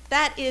man.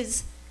 That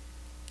is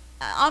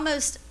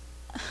almost,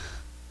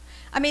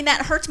 I mean,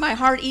 that hurts my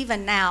heart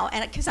even now,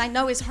 and because I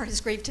know his heart is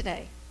grieved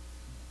today.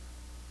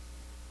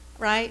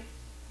 Right?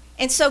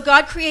 And so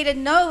God created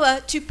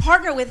Noah to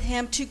partner with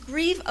him, to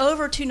grieve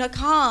over, to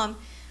nakam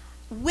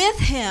with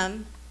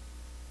him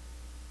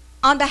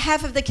on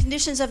behalf of the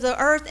conditions of the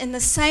earth in the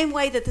same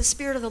way that the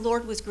Spirit of the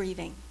Lord was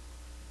grieving.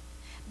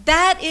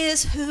 That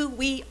is who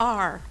we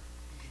are.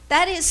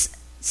 That is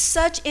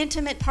such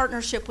intimate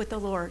partnership with the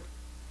Lord.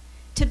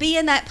 To be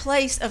in that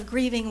place of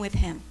grieving with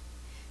him.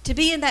 To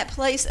be in that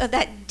place of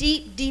that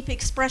deep, deep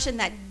expression,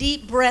 that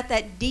deep breath,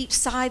 that deep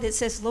sigh that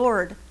says,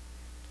 Lord,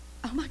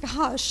 oh my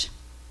gosh,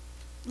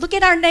 look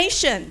at our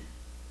nation.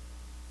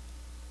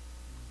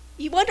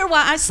 You wonder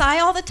why I sigh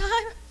all the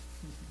time?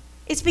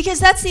 It's because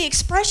that's the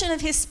expression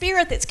of his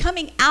Spirit that's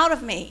coming out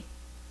of me.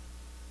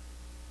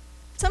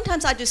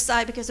 Sometimes I just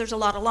sigh because there's a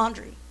lot of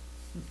laundry.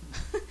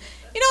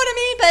 You know what I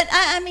mean? But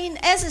I mean,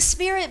 as a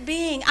spirit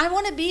being, I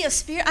want to be a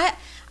spirit.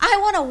 I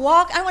want to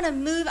walk. I want to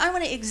move. I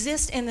want to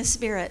exist in the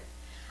Spirit.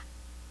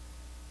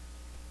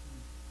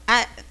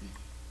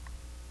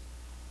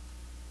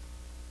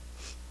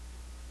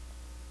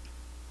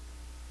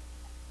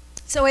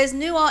 So as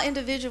Noah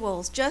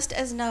individuals, just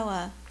as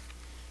Noah,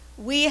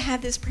 we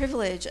have this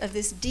privilege of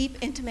this deep,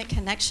 intimate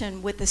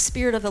connection with the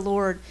Spirit of the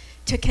Lord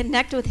to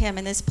connect with him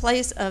in this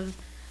place of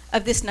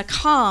this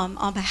nakam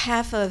on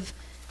behalf of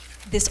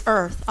this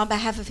earth, on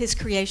behalf of his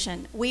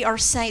creation. We are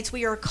saints.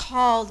 We are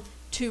called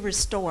to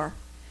restore.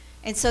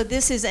 And so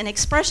this is an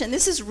expression.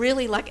 This is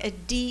really like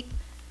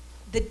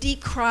the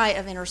deep cry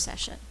of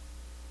intercession.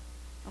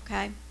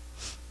 Okay?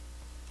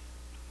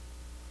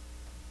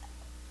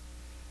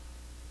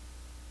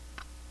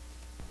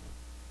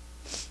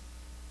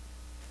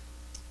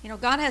 You know,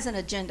 God has an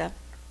agenda,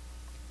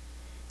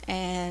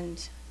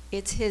 and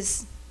it's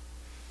his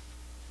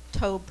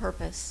tobe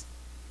purpose.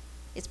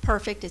 It's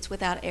perfect. It's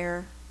without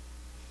error.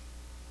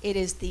 It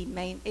is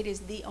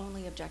the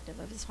only objective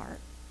of his heart.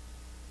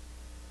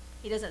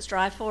 He doesn't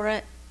strive for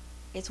it.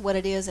 It's what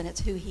it is, and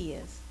it's who he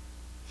is.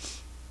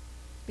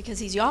 Because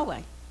he's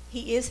Yahweh.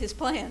 He is his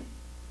plan.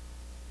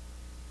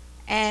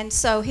 And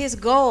so his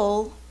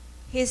goal,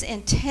 his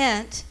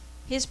intent,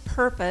 his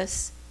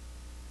purpose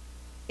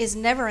is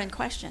never in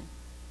question.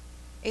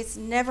 It's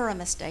never a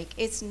mistake.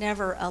 It's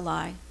never a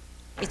lie.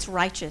 It's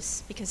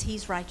righteous because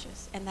he's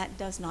righteous, and that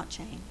does not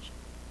change.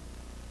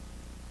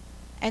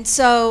 And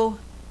so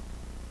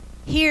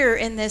here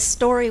in this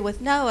story with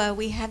Noah,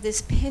 we have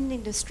this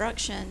pending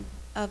destruction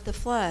of the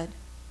flood.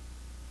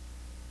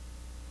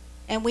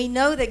 And we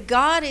know that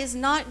God is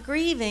not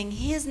grieving.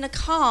 His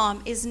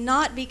nakam is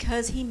not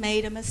because he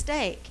made a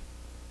mistake.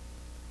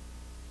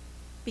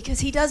 Because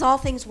he does all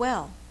things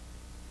well.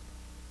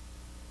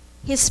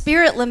 His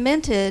Spirit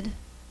lamented.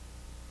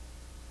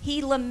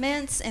 He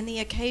laments in the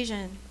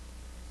occasion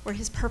where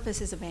his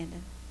purpose is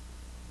abandoned.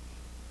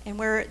 And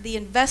where the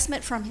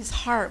investment from his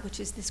heart, which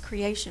is this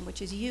creation,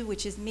 which is you,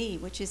 which is me,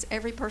 which is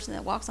every person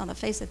that walks on the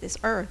face of this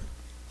earth,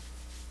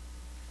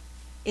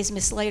 is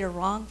mislaid or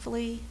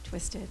wrongfully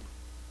twisted.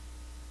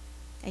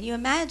 And you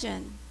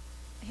imagine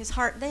his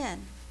heart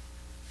then,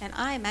 and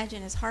I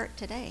imagine his heart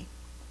today.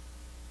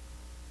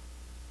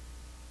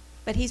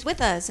 But he's with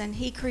us, and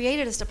he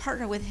created us to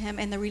partner with him,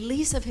 and the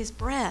release of his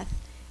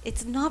breath,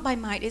 it's not by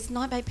might, it's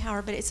not by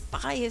power, but it's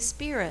by his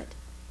Spirit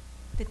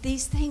that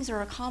these things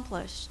are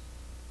accomplished.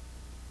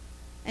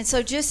 And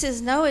so just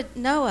as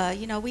Noah,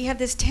 you know, we have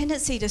this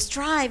tendency to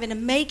strive and to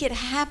make it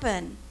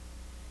happen.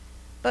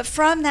 But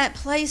from that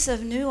place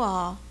of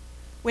Noah,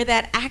 where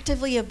that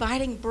actively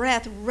abiding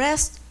breath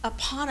rests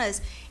upon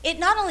us, it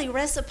not only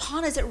rests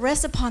upon us, it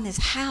rests upon this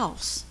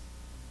house.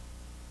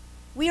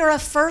 We are a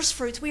first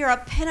fruits. We are a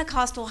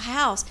Pentecostal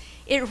house.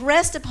 It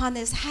rests upon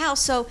this house.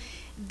 So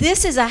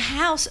this is a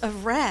house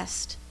of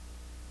rest.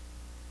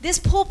 This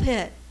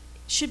pulpit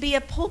should be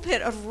a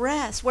pulpit of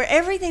rest, where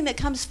everything that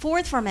comes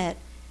forth from it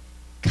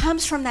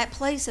comes from that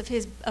place of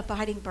his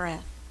abiding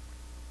breath.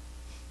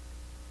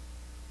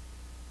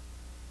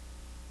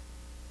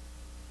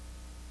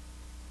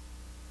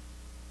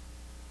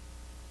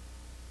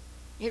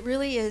 It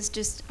really is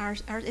just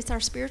it's our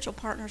spiritual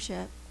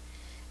partnership.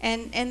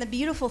 And the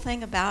beautiful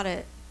thing about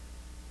it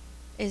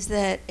is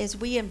that as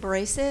we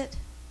embrace it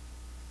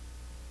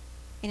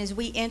and as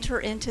we enter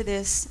into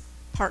this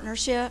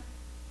partnership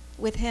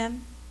with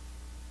him,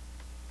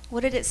 what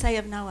did it say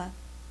of Noah?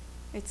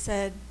 It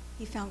said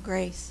he found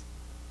grace.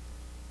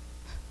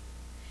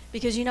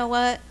 Because you know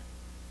what?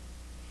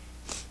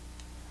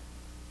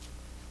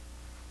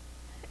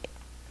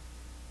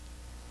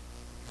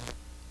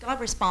 God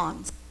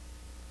responds.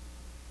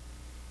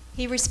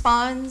 He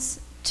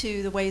responds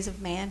to the ways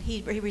of man.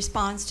 He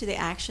responds to the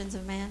actions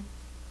of man.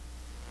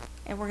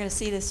 And we're going to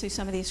see this through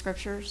some of these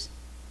scriptures.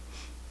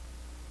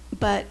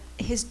 But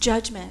his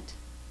judgment,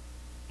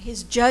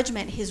 his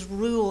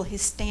rule,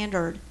 his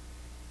standard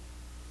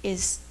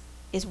is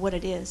what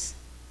it is.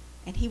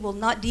 And he will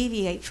not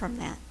deviate from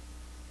that.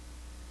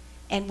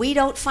 And we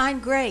don't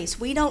find grace.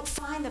 We don't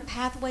find the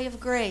pathway of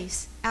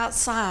grace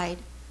outside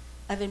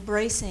of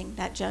embracing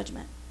that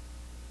judgment.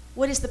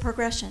 What is the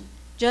progression?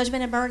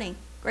 Judgment and burning,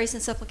 grace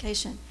and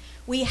supplication.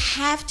 We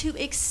have to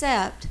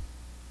accept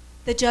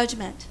the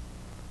judgment,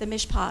 the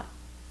mishpat,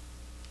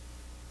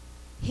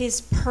 his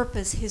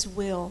purpose, his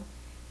will.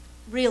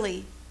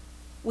 Really,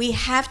 we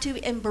have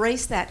to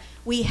embrace that.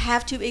 We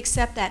have to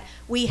accept that.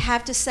 We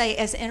have to say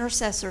as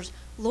intercessors,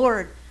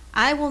 Lord,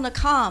 I will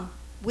nakam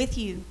with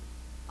you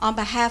on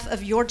behalf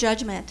of your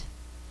judgment,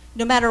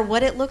 no matter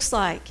what it looks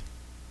like,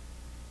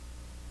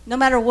 no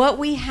matter what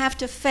we have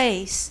to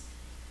face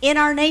in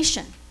our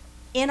nation,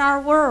 in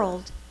our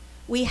world.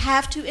 We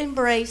have to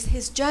embrace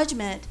his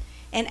judgment,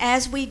 and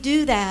as we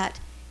do that,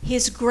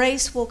 his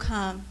grace will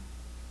come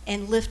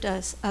and lift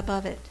us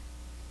above it.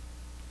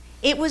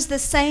 It was the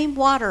same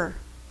water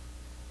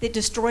that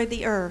destroyed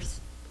the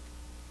earth,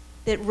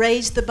 that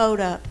raised the boat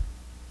up,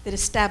 that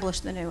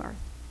established the new earth.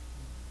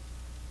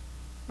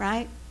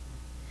 Right?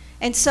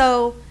 And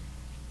so,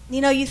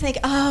 you think,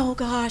 oh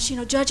gosh,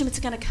 judgment's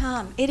going to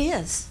come. It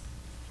is.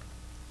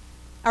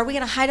 Are we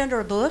going to hide under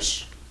a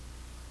bush?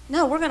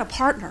 No, we're going to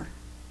partner.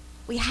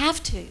 We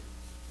have to,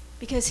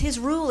 because his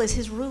rule is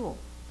his rule.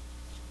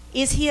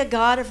 Is he a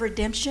God of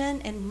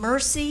redemption and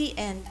mercy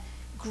and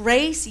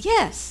grace?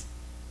 Yes.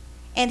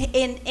 And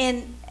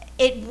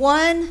at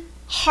one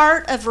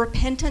heart of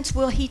repentance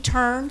will he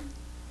turn?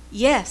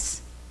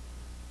 Yes.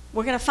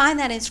 We're going to find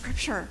that in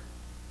Scripture.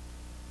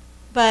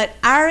 But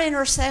our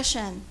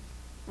intercession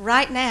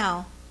right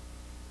now,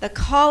 the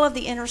call of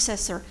the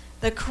intercessor,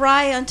 the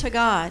cry unto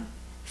God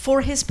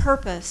for his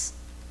purpose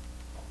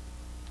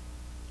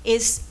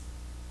is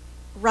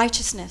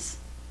righteousness,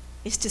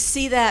 is to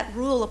see that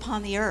rule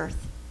upon the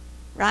earth,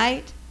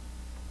 right?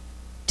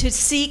 To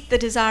seek the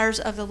desires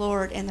of the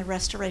Lord and the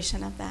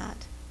restoration of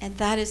that. And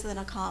that is the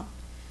nakam.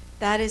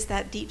 That is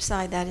that deep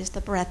side. That is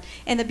the breath.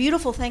 And the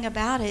beautiful thing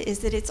about it is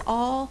that it's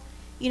all,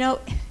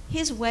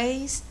 his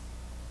ways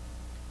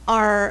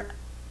are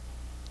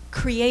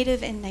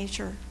creative in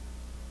nature.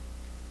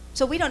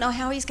 So we don't know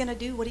how he's going to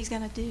do what he's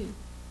going to do.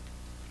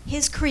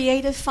 His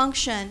creative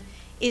function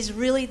is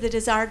really the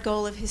desired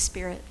goal of his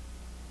Spirit.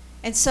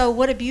 And so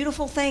what a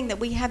beautiful thing that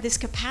we have this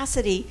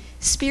capacity,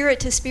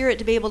 spirit to spirit,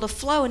 to be able to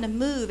flow and to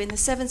move in the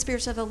seven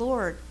spirits of the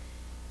Lord.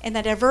 And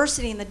the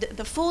diversity and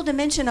the full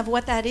dimension of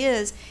what that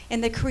is,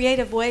 and the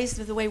creative ways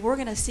of the way we're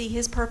going to see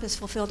his purpose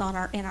fulfilled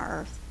in our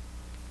earth.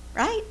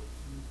 Right?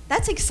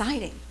 That's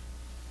exciting.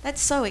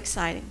 That's so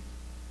exciting.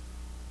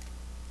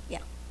 Yeah.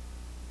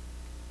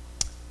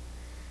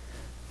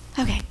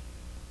 Okay.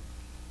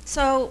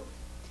 So,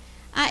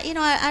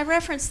 I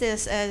reference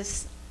this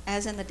as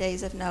in the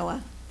days of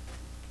Noah.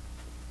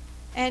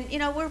 And,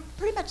 we're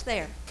pretty much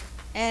there.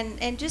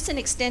 And just an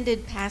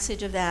extended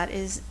passage of that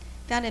is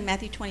found in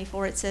Matthew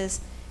 24. It says,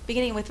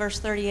 beginning with verse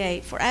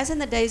 38, "For as in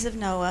the days of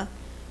Noah,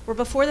 were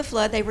before the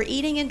flood, they were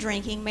eating and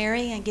drinking,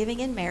 marrying and giving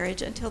in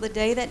marriage, until the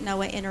day that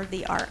Noah entered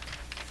the ark,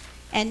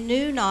 and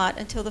knew not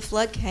until the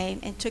flood came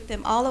and took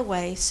them all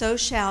away, so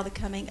shall the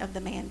coming of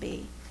the man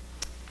be."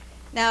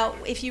 Now,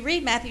 if you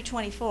read Matthew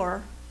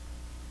 24,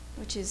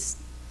 which is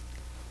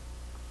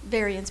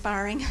very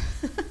inspiring,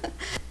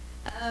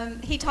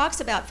 he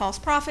talks about false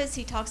prophets.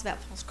 He talks about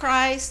false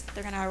Christs.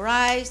 They're going to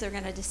arise. They're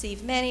going to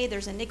deceive many.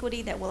 There's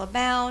iniquity that will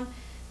abound.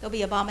 There'll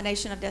be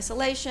abomination of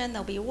desolation.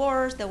 There'll be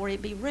wars. There will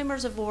be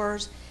rumors of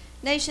wars.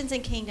 Nations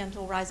and kingdoms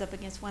will rise up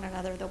against one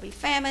another. There'll be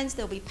famines.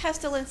 There'll be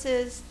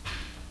pestilences,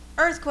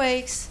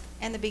 earthquakes,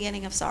 and the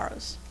beginning of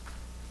sorrows.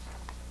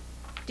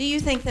 Do you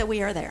think that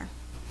we are there?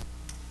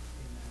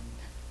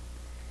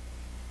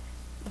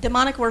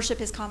 Demonic worship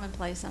is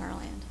commonplace in our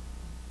land.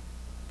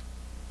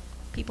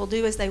 People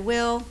do as they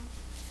will,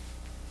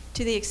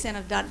 to the extent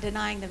of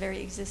denying the very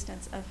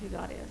existence of who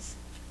God is.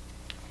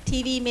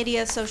 TV,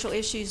 media, social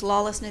issues,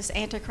 lawlessness,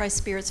 antichrist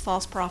spirits,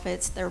 false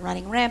prophets, they're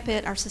running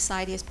rampant. Our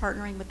society is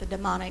partnering with the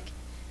demonic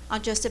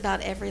on just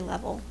about every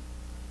level.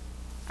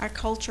 Our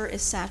culture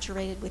is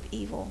saturated with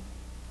evil.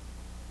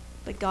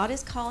 But God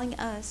is calling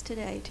us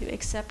today to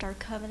accept our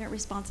covenant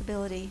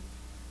responsibility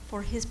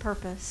for his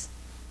purpose.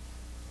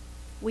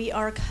 We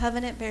are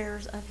covenant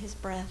bearers of his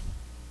breath.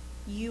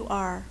 You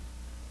are.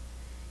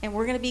 And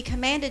we're going to be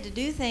commanded to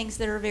do things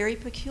that are very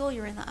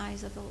peculiar in the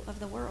eyes of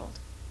the world.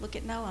 Look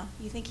at Noah.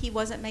 You think he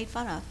wasn't made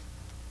fun of?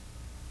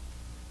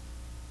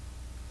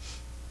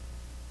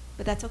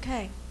 But that's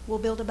okay. We'll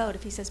build a boat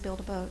if he says build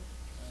a boat.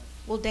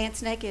 We'll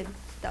dance naked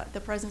the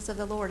presence of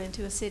the Lord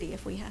into a city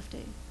if we have to.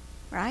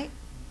 Right?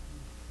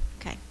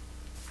 Okay.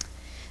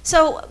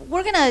 So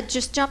we're going to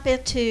just jump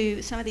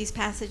into some of these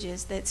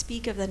passages that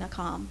speak of the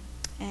Nakam.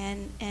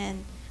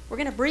 And we're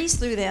going to breeze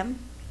through them.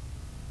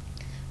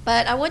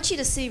 But I want you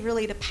to see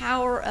really the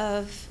power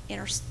of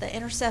the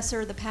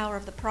intercessor, the power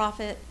of the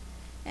prophet,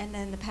 and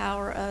then the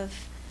power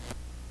of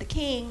the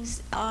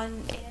kings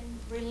in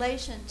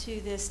relation to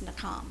this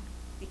Nakam.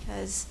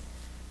 Because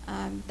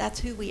that's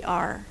who we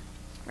are,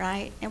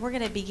 right? And we're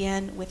going to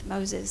begin with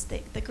Moses,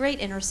 the great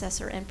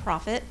intercessor and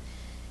prophet.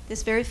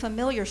 This very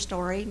familiar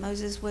story.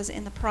 Moses was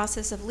in the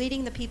process of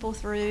leading the people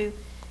through,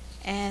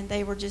 and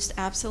they were just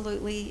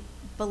absolutely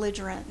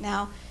belligerent.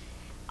 Now,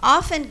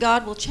 often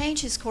God will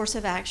change his course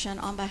of action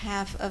on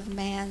behalf of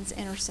man's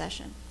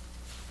intercession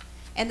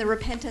and the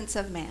repentance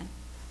of man,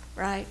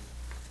 right?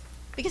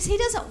 Because he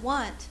doesn't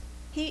want,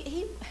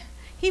 he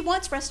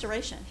wants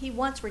restoration. He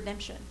wants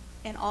redemption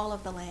in all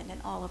of the land and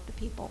all of the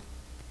people.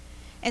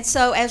 And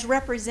so as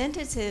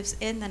representatives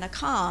in the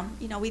Nakam,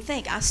 we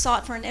think, I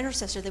sought for an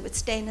intercessor that would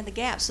stand in the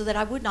gap so that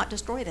I would not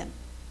destroy them,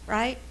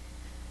 right?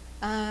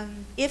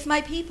 If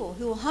my people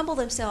who will humble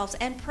themselves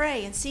and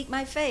pray and seek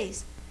my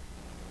face,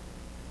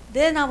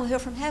 then I will hear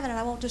from heaven and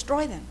I won't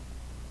destroy them.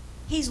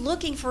 He's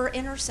looking for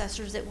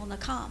intercessors that will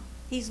Nakam.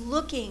 He's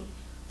looking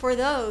for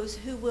those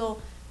who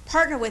will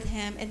partner with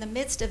him in the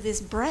midst of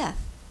this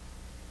breath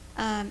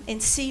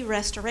and see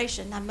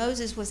restoration. Now,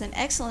 Moses was an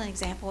excellent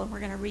example, and we're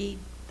going to read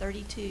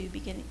 32,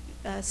 beginning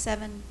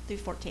 7 through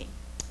 14.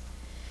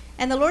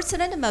 And the Lord said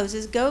unto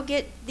Moses, Go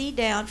get thee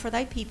down for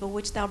thy people,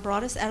 which thou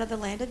broughtest out of the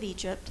land of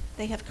Egypt.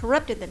 They have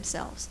corrupted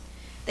themselves.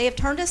 They have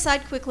turned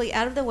aside quickly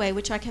out of the way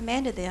which I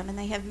commanded them, and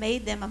they have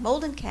made them a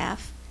molten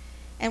calf,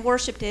 and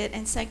worshipped it,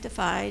 and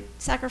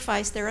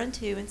sacrificed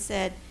thereunto, and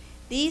said,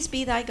 These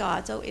be thy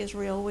gods, O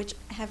Israel, which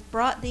have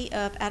brought thee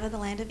up out of the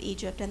land of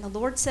Egypt. And the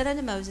Lord said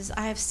unto Moses,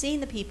 I have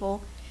seen the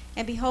people,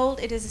 and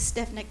behold, it is a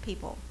stiff-necked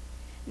people.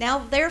 Now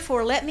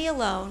therefore let me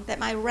alone, that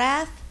my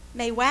wrath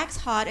may wax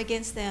hot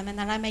against them, and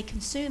that I may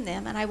consume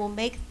them, and I will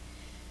make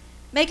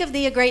of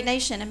thee a great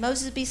nation. And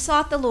Moses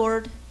besought the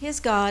Lord his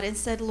God, and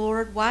said,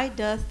 Lord, why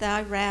doth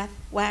thy wrath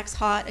wax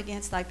hot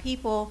against thy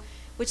people,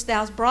 which thou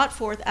hast brought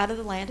forth out of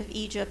the land of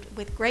Egypt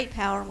with great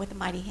power and with a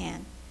mighty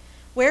hand?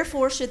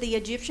 Wherefore should the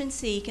Egyptians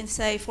seek and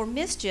say, For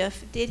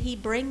mischief did he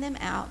bring them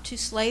out, to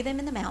slay them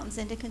in the mountains,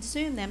 and to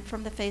consume them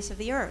from the face of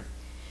the earth?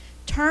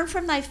 Turn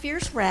from thy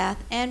fierce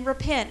wrath, and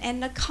repent,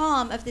 and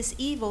Nakam of this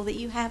evil that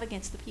you have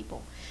against the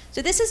people.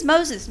 So this is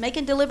Moses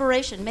making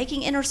deliberation,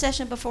 making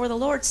intercession before the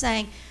Lord,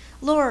 saying,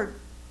 Lord,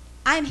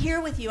 I'm here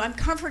with you, I'm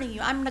comforting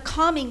you, I'm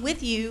Nakaming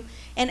with you,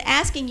 and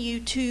asking you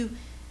to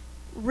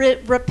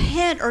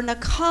repent or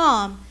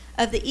Nakam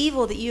of the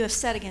evil that you have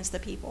set against the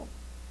people.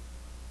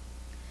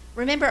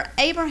 Remember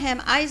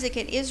Abraham, Isaac,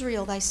 and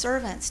Israel, thy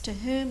servants, to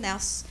whom thou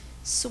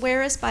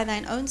swearest by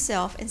thine own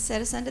self, and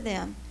saidst unto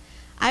them,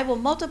 I will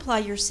multiply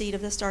your seed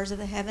of the stars of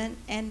the heaven,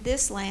 and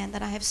this land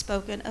that I have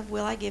spoken of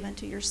will I give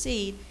unto your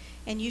seed,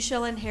 and you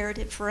shall inherit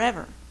it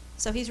forever.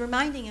 So he's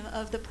reminding him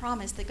of the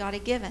promise that God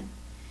had given.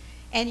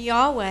 And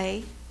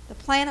Yahweh, the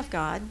plan of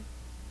God,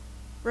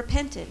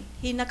 repented.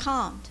 He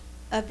nakamed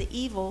of the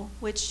evil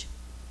which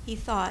he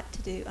thought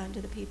to do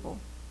unto the people.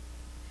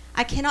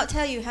 I cannot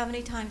tell you how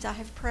many times I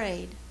have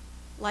prayed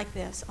like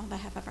this on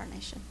behalf of our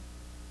nation.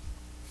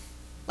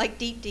 Like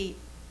deep, deep.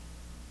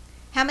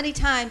 How many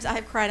times I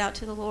have cried out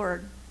to the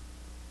Lord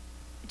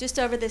just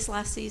over this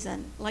last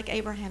season, like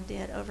Abraham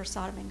did over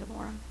Sodom and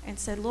Gomorrah, and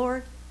said,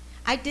 Lord,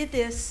 I did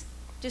this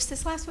just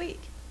this last week.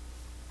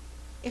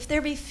 If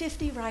there be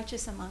 50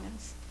 righteous among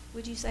us,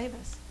 would you save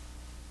us?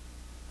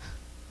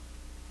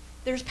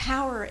 There's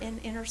power in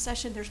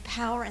intercession. There's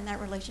power in that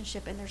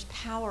relationship, and there's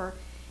power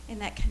in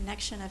that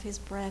connection of his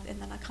breath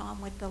and the nakam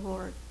with the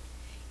Lord.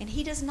 And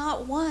he does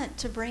not want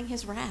to bring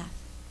his wrath.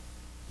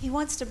 He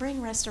wants to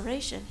bring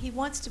restoration. He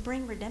wants to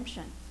bring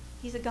redemption.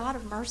 He's a God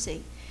of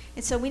mercy.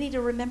 And so we need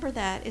to remember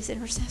that as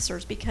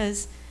intercessors,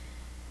 because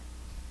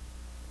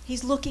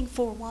he's looking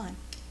for one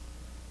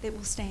that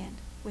will stand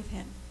with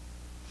him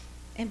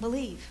and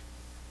believe.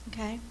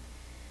 Okay?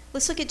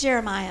 Let's look at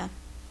Jeremiah.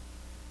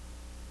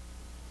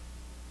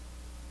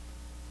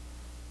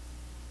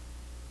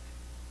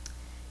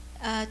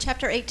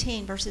 Chapter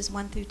 18, verses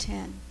 1 through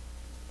 10.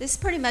 This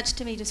pretty much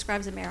to me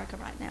describes America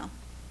right now.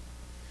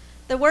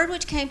 The word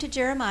which came to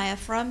Jeremiah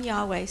from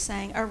Yahweh,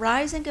 saying,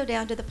 Arise and go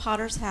down to the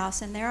potter's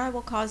house, and there I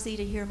will cause thee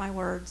to hear my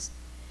words.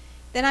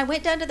 Then I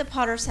went down to the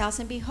potter's house,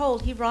 and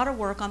behold, he wrought a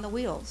work on the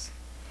wheels.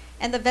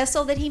 And the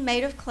vessel that he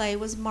made of clay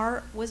was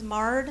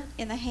marred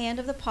in the hand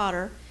of the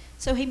potter.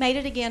 So he made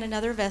it again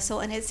another vessel,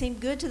 and it seemed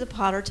good to the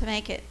potter to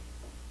make it.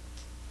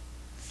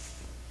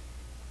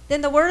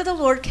 Then the word of the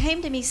Lord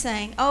came to me,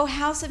 saying, O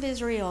house of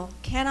Israel,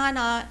 can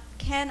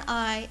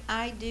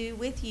I do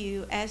with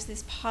you as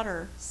this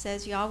potter,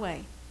 says Yahweh?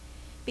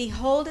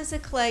 Behold, as the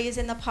clay is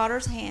in the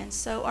potter's hand,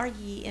 so are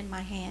ye in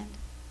my hand.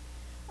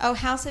 O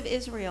house of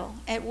Israel,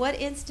 at what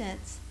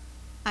instance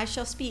I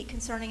shall speak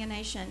concerning a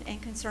nation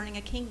and concerning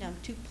a kingdom,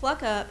 to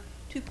pluck up,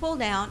 to pull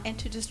down, and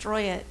to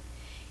destroy it.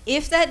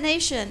 If that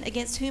nation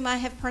against whom I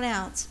have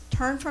pronounced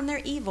turn from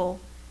their evil,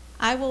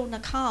 I will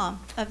nakam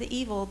of the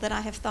evil that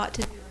I have thought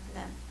to do unto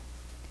them.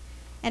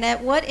 And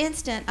at what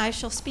instant I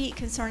shall speak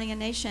concerning a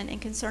nation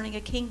and concerning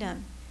a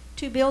kingdom,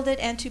 to build it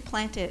and to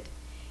plant it.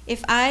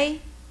 If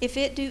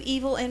it do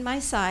evil in my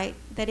sight,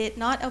 that it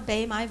not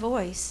obey my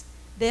voice,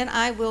 then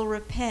I will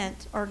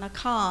repent or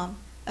nakam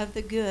of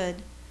the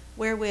good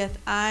wherewith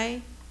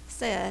I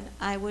said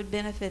I would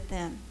benefit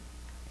them.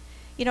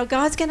 You know,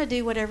 God's going to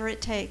do whatever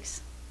it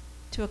takes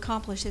to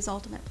accomplish his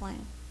ultimate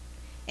plan.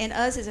 And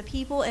us as a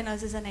people and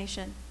us as a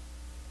nation.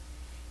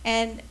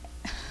 And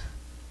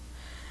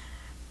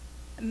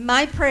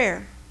my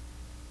prayer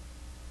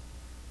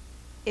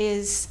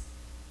is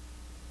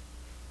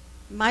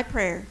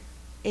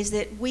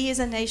that we as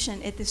a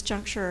nation at this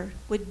juncture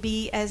would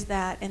be as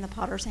that in the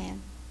potter's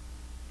hand.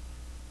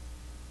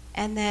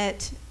 And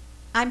that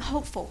I'm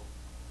hopeful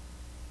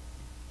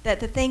that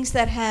the things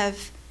that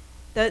have,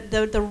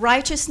 the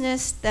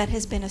righteousness that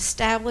has been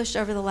established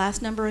over the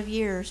last number of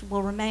years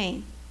will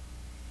remain.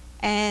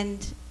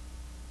 And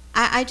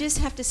I just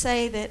have to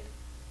say that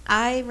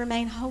I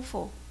remain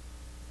hopeful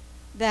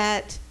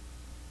that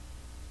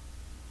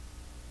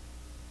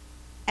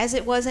as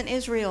it was in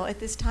Israel at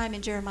this time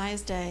in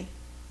Jeremiah's day,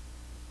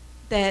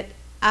 that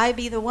I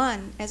be the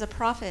one as a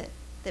prophet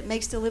that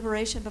makes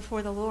deliberation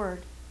before the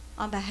Lord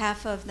on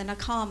behalf of the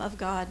nakam of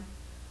God.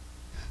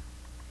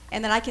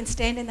 And that I can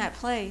stand in that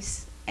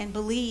place and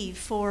believe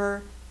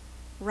for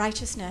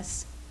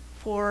righteousness,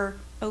 for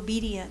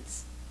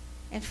obedience,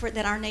 and for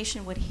that our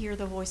nation would hear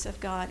the voice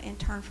of God and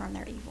turn from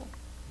their evil.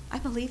 I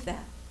believe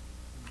that.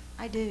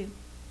 I do.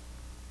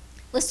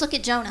 Let's look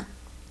at Jonah.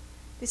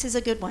 This is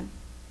a good one.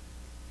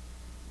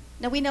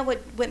 Now we know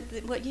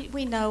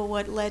we know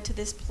what led to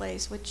this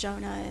place with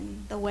Jonah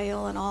and the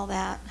whale and all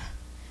that.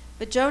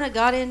 But Jonah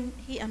got in.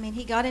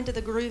 He got into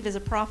the groove as a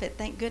prophet.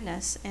 Thank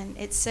goodness, and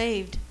it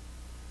saved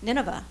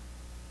Nineveh.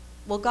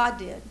 Well, God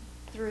did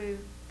through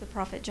the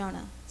prophet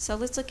Jonah. So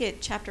let's look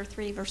at chapter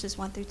 3, verses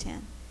 1 through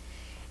 10.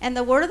 And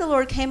the word of the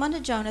Lord came unto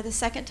Jonah the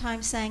second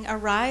time, saying,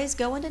 Arise,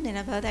 go unto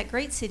Nineveh, that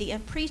great city,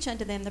 and preach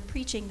unto them the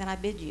preaching that I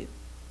bid you.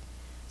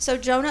 So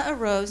Jonah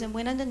arose and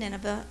went unto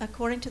Nineveh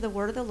according to the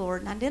word of the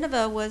Lord. Now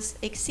Nineveh was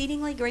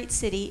exceedingly great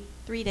city,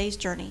 3 days'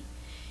 journey.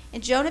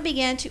 And Jonah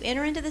began to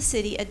enter into the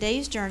city a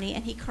day's journey,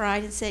 and he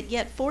cried and said,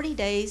 Yet 40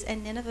 days,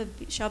 and Nineveh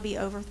shall be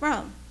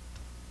overthrown.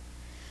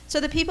 So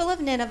the people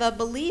of Nineveh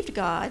believed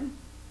God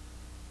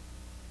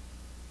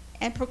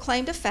and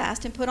proclaimed a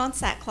fast and put on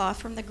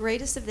sackcloth from the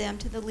greatest of them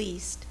to the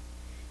least.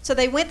 So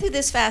they went through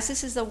this fast.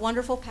 This is a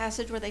wonderful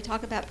passage where they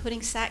talk about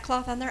putting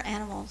sackcloth on their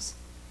animals.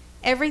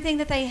 Everything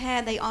that they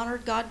had, they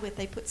honored God with.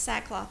 They put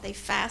sackcloth. They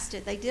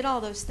fasted. They did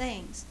all those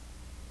things.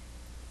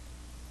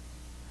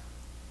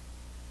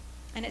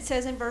 And it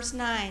says in verse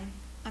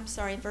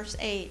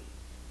 8,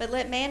 But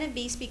let man and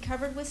beast be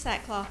covered with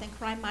sackcloth and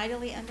cry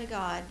mightily unto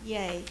God.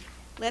 Yea,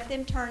 let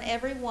them turn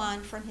every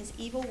one from his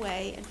evil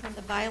way and from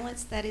the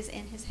violence that is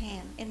in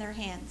their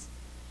hands.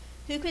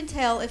 Who can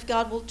tell if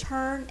God will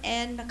turn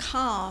and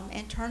calm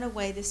and turn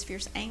away this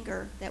fierce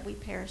anger, that we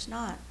perish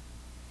not?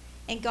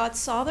 And God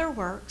saw their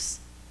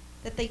works,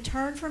 that they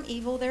turned from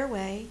evil their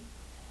way,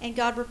 and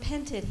God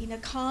repented. He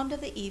calmed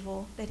of the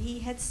evil that he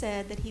had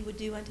said that he would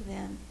do unto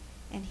them,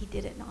 and he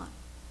did it not.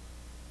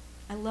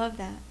 I love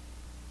that.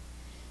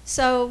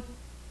 So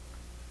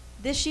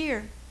this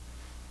year,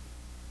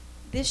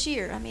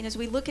 as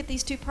we look at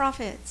these two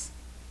prophets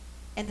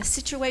and the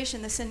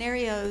situation, the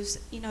scenarios,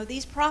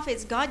 these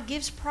prophets, God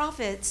gives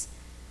prophets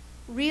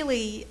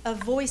really a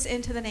voice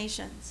into the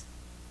nations,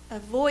 a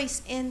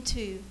voice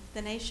into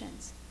the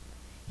nations.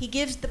 He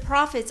gives the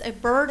prophets a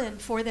burden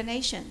for the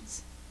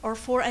nations or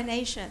for a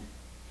nation.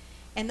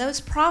 And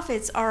those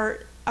prophets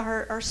are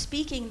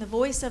speaking the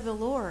voice of the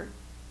Lord.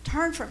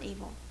 Turn from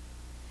evil.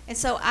 And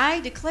so I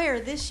declare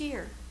this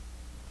year,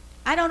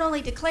 I don't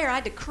only declare, I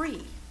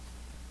decree,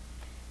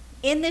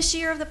 in this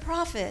year of the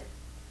prophet,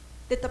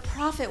 that the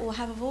prophet will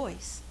have a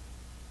voice.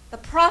 The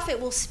prophet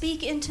will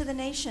speak into the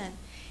nation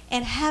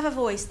and have a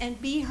voice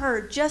and be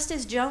heard, just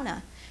as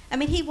Jonah.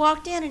 He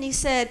walked in and he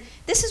said,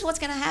 this is what's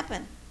going to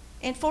happen.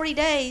 In 40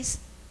 days,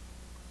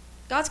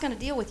 God's going to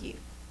deal with you.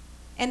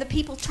 And the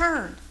people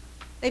turned.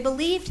 They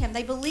believed him.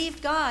 They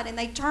believed God, and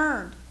they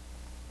turned.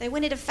 They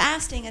went into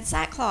fasting and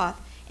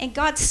sackcloth, and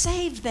God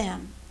saved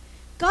them.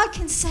 God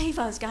can save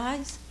us,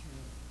 guys.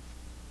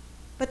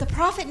 But the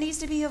prophet needs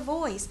to be a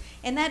voice,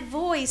 and that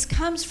voice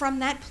comes from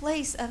that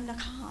place of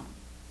nakam.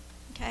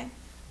 Okay?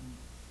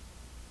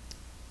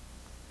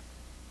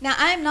 Now,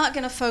 I'm not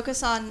going to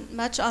focus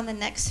much on the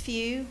next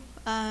few.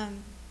 Let's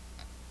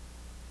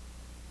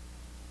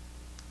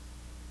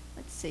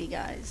see,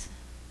 guys.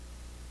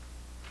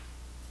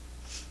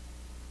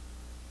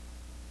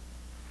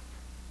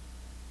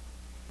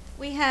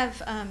 We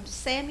have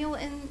Samuel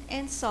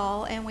and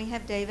Saul, and we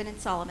have David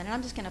and Solomon. And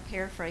I'm just going to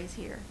paraphrase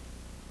here.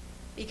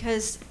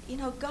 Because,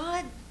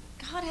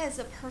 God has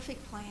a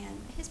perfect plan.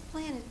 His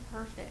plan is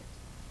perfect.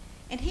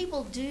 And he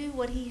will do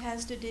what he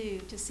has to do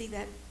to see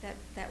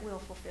that will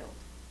fulfilled.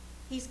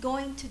 He's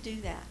going to do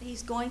that.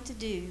 He's going to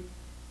do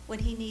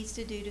what he needs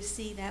to do to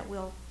see that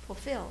will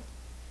fulfilled.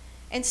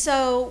 And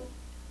so,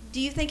 do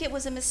you think it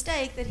was a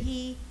mistake that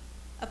he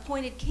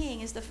appointed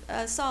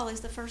Saul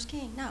as the first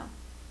king? No.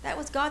 That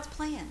was God's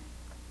plan.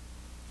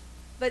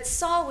 But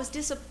Saul was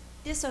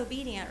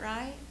disobedient,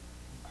 right?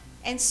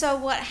 And so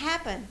what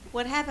happened?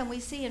 We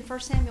see in 1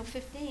 Samuel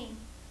 15.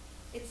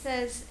 It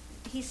says,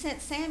 he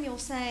sent Samuel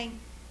saying,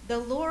 the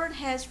Lord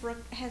has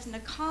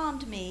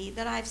calmed me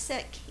that I've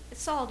set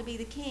Saul to be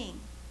the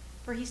king.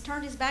 For he's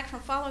turned his back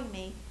from following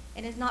me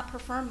and has not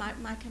performed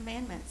my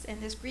commandments.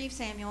 And this grieved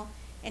Samuel,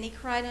 and he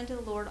cried unto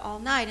the Lord all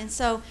night. And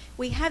so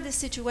we have this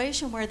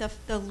situation where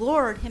the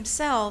Lord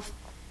himself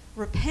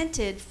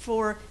repented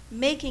for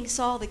making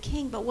Saul the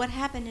king. But what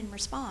happened in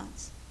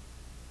response?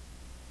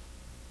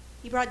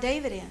 He brought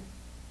David in.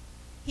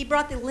 He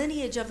brought the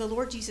lineage of the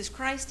Lord Jesus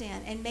Christ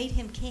in and made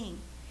him king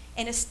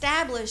and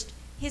established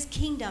his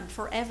kingdom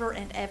forever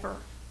and ever.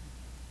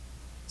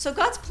 So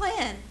God's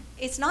plan,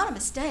 it's not a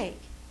mistake.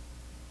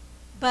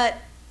 But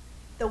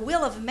the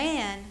will of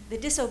man, the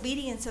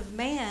disobedience of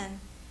man,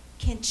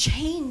 can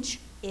change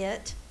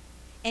it.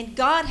 And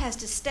God has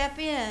to step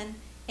in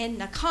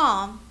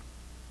Nakam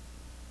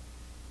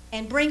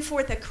and bring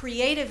forth a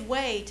creative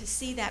way to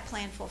see that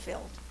plan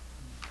fulfilled.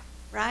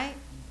 Right?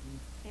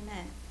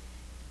 Amen.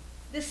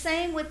 The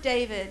same with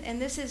David, and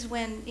this is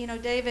when,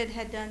 David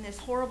had done this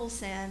horrible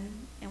sin,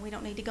 and we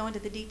don't need to go into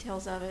the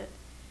details of it.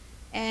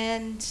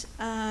 And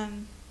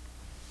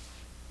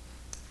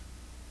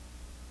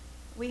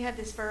we have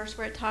this verse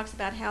where it talks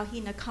about how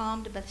he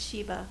nakamed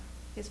Bathsheba,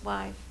 his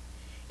wife.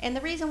 And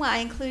the reason why I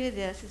included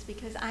this is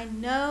because I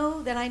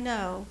know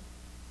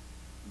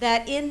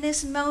that in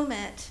this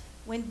moment,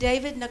 when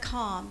David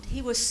nakamed,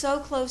 he was so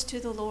close to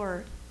the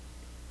Lord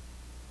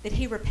that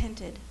he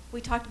repented.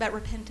 We talked about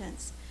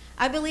repentance.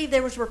 I believe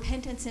there was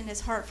repentance in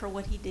his heart for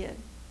what he did.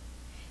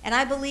 And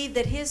I believe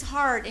that his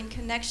heart in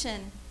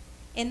connection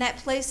in that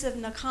place of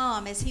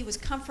Nakam, as he was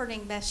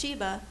comforting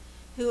Bathsheba,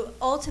 who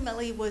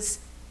ultimately was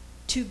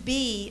to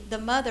be the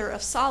mother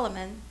of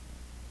Solomon,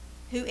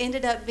 who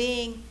ended up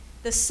being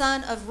the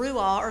son of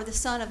Ruah, or the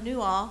son of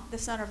Nuah, the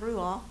son of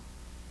Ruah,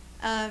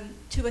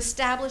 to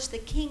establish the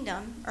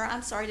kingdom,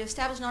 to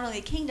establish not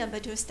only the kingdom,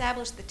 but to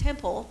establish the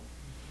temple,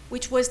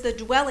 which was the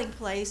dwelling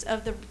place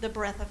of the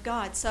breath of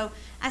God. So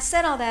I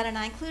said all that, and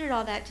I included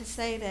all that to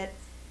say that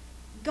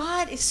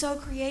God is so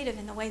creative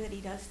in the way that he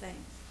does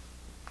things.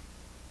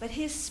 But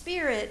his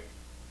Spirit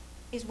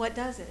is what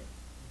does it.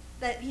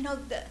 That,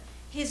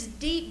 his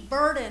deep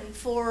burden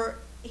for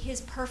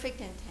his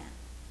perfect intent,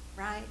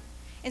 right?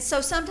 And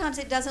so sometimes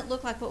it doesn't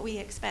look like what we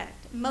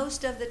expect.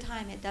 Most of the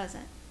time it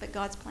doesn't, but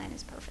God's plan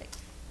is perfect.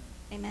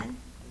 Amen?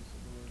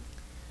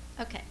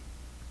 Okay.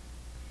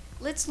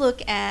 Let's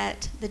look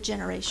at the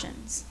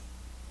generations.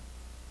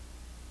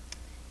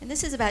 And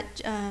this is about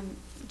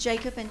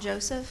Jacob and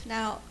Joseph.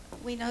 Now,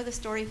 we know the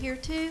story here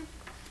too.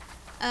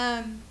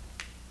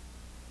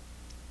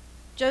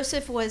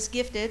 Joseph was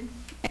gifted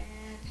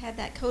and had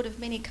that coat of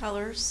many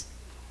colors.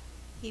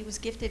 He was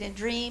gifted in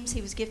dreams.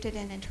 He was gifted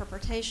in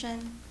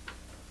interpretation.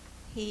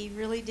 He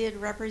really did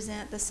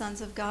represent the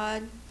sons of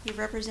God. He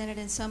represented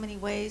in so many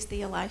ways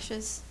the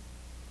Elishas.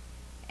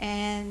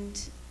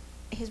 And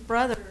his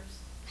brothers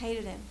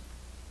hated him,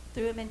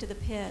 threw him into the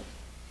pit,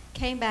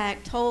 came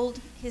back, told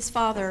his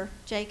father,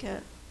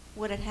 Jacob,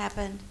 what had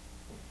happened.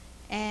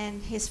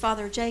 And his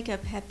father,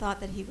 Jacob, had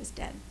thought that he was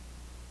dead.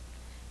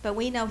 But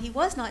we know he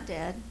was not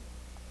dead.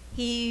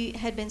 He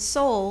had been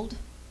sold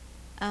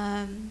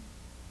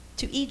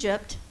to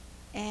Egypt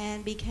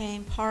and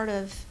became part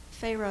of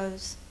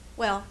Pharaoh's,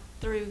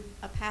 through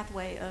a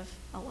pathway of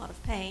a lot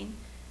of pain.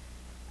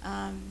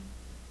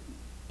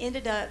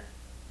 Ended up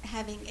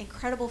having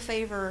incredible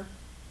favor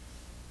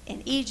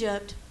in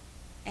Egypt,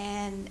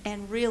 and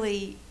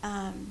really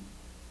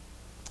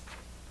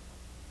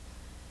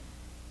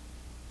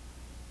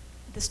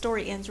the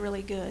story ends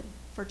really good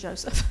for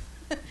Joseph.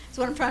 That's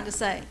what I'm trying to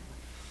say.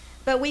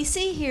 But we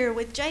see here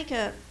with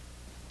Jacob,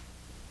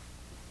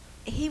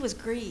 he was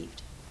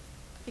grieved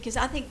because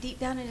I think deep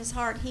down in his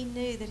heart he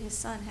knew that his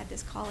son had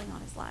this calling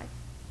on his life.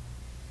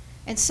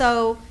 And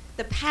so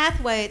the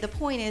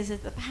point is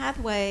that the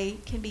pathway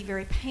can be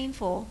very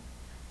painful.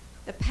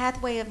 The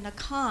pathway of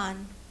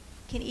Nakan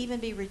can even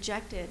be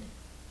rejected.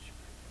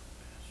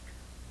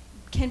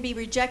 Can be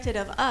rejected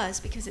of us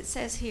because it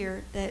says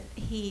here that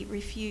he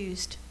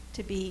refused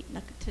to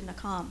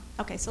Nakam.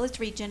 Okay, so let's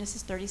read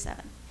Genesis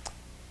 37,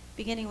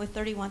 beginning with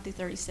 31 through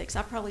 36.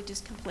 I probably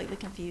just completely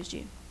confused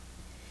you.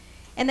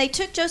 And they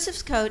took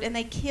Joseph's coat, and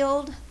they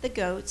killed the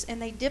goats,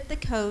 and they dipped the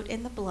coat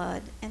in the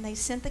blood, and they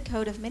sent the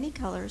coat of many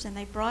colors, and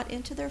they brought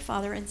into their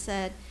father and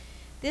said,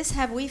 "This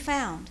have we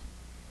found.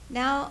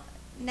 Now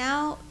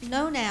know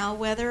now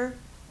whether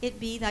it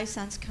be thy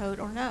son's coat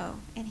or no."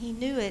 And he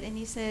knew it, and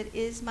he said, "It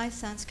is my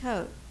son's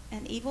coat.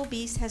 An evil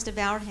beast has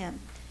devoured him.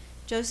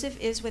 Joseph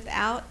is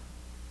without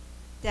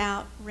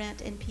doubt,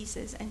 rent in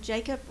pieces. And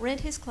Jacob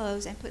rent his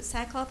clothes and put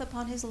sackcloth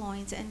upon his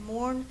loins and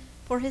mourned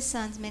for his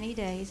sons many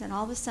days. And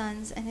all the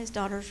sons and his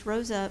daughters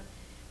rose up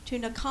to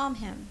Nakam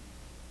him,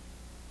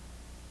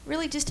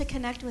 really just to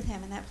connect with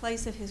him in that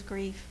place of his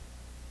grief.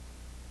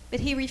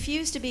 But he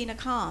refused to be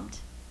Nakamed.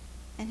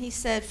 And he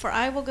said, "For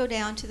I will go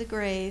down to the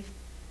grave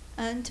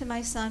unto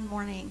my son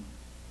mourning."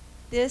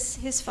 This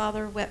his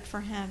father wept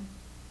for him.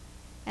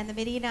 And the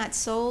Midianites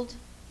sold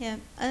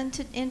him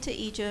into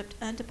Egypt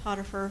unto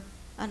Potiphar,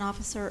 an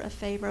officer of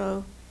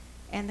Pharaoh,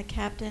 and the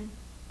captain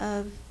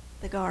of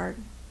the guard.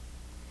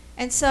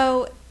 And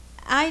so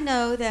I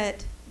know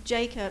that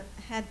Jacob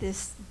had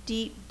this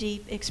deep,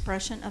 deep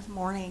expression of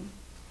mourning.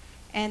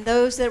 And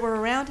those that were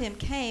around him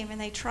came and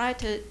they tried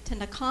to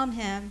Nakam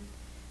him,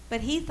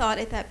 but he thought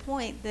at that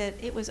point that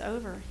it was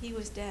over. He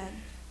was dead.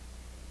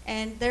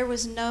 And there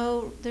was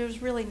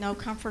really no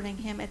comforting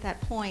him at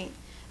that point.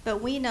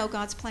 But we know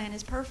God's plan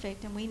is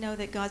perfect, and we know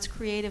that God's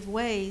creative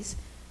ways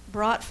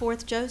brought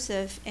forth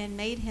Joseph and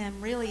made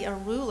him really a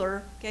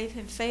ruler, gave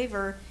him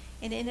favor,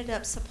 and ended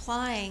up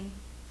supplying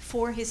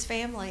for his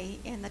family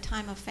in the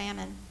time of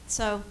famine.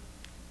 So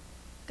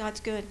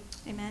God's good.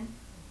 Amen.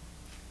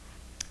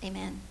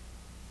 Amen.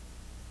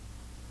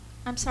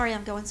 I'm sorry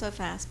I'm going so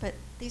fast, but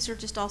these are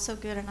just all so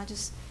good, and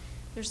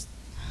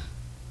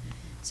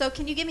So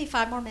can you give me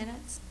 5 more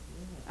minutes?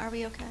 Are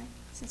we okay?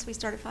 Since we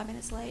started 5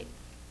 minutes late.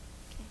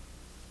 Okay.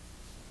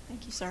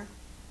 Thank you, sir.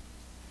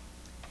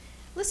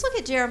 Let's look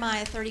at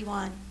Jeremiah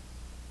 31.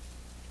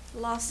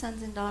 Lost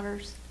sons and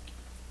daughters.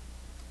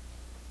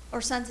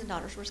 Or sons and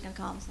daughters. We're just going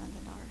to call them sons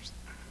and daughters.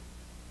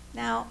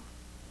 Now,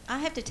 I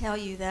have to tell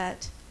you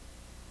that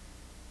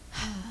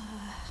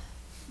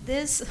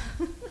this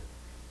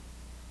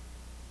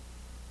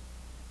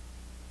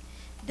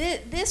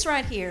this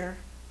right here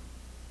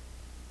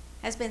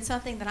has been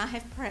something that I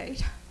have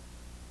prayed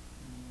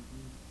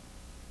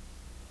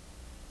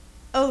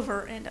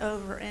over and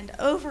over and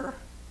over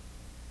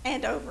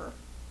and over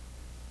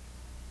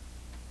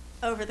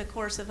the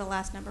course of the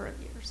last number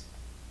of years.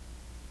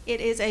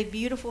 It is a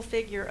beautiful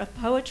figure of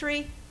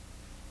poetry.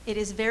 It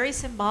is very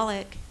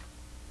symbolic.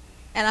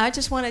 And I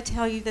just want to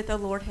tell you that the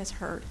Lord has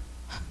heard.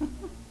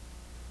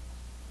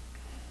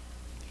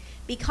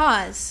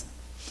 Because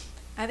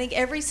I think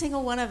every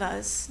single one of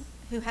us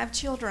who have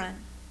children,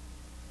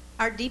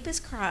 our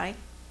deepest cry,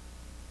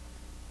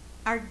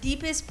 our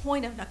deepest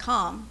point of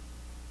Nakam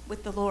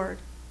with the Lord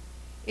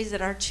is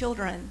that our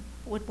children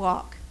would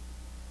walk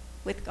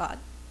with God.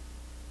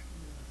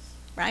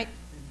 Right?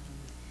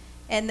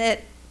 And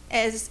that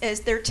as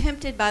they're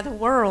tempted by the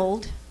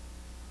world,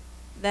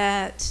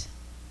 that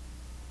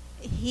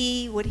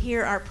He would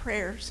hear our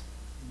prayers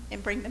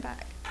and bring them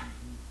back.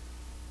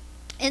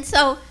 And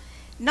so,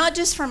 not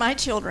just for my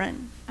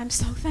children, I'm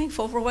so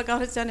thankful for what God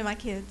has done to my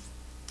kids.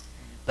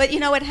 But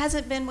it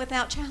hasn't been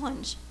without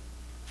challenge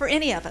for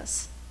any of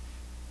us,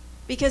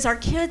 because our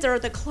kids are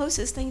the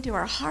closest thing to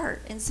our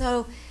heart. And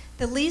so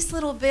the least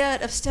little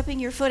bit of stepping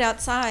your foot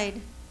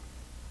outside,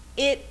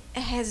 it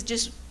has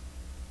just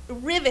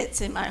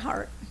rivets in my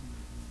heart.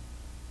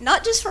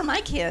 Not just for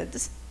my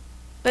kids,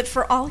 but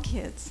for all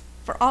kids,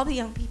 for all the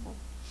young people.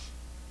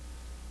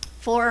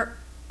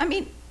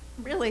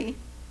 Really,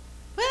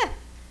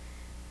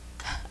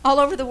 all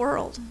over the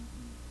world,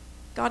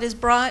 God has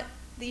brought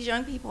these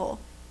young people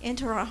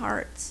into our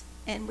hearts,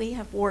 and we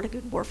have warred a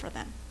good war for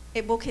them.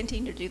 It will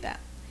continue to do that.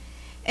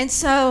 And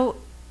so,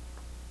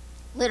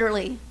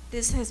 literally,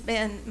 this has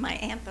been my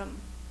anthem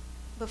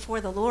before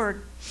the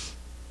Lord,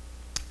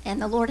 and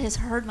the Lord has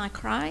heard my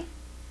cry.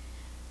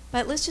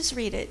 But let's just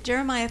read it.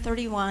 Jeremiah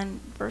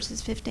 31,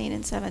 verses 15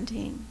 and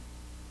 17.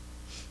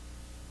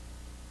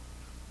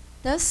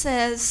 Thus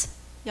says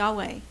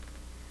Yahweh,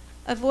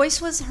 a voice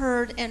was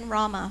heard in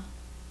Ramah,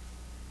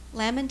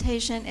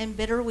 lamentation and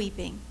bitter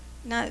weeping.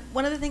 Now,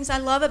 one of the things I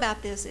love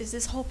about this is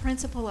this whole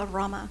principle of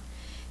Ramah,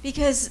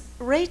 because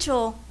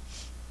Rachel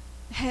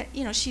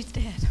she's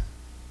dead.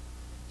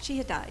 She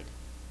had died.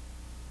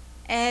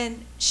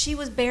 And she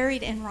was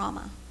buried in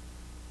Ramah.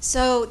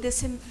 So the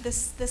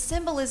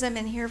symbolism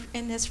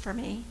in this for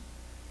me,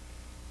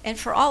 and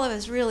for all of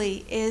us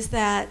really, is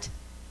that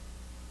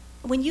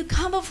when you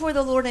come before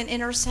the Lord in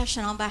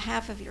intercession on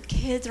behalf of your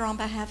kids or on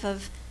behalf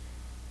of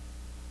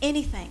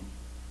anything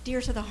dear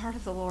to the heart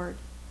of the Lord,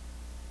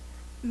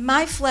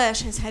 my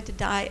flesh has had to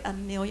die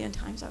 1,000,000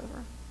 times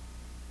over,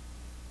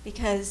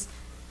 because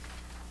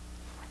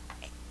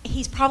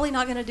He's probably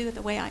not going to do it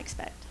the way I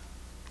expect.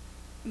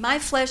 My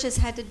flesh has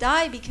had to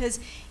die, because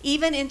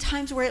even in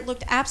times where it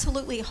looked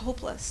absolutely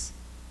hopeless,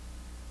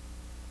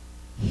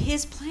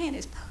 His plan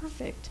is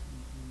perfect,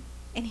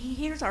 and He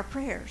hears our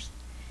prayers.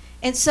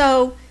 And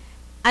so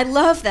I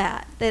love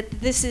that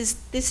this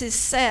is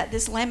set,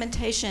 this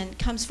lamentation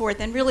comes forth.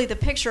 And really the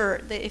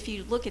picture, that if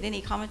you look at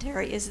any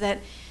commentary, is that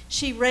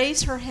she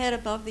raised her head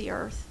above the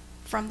earth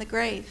from the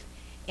grave,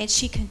 and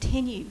she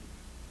continued.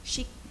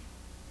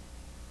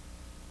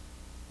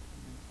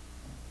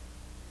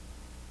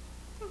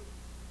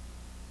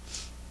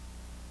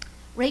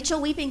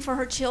 Rachel weeping for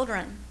her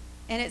children.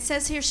 And it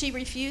says here she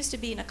refused to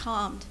be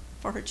nakamed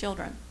for her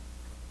children.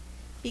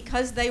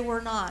 because they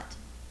were not.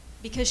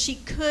 Because she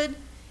couldn't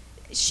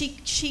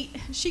see.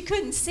 She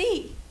couldn't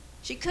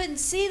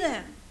see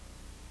them.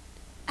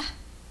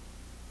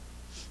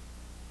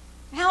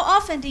 How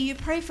often do you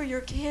pray for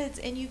your kids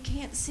and you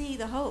can't see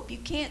the hope? You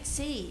can't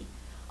see.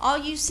 All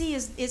you see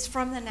is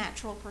from the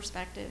natural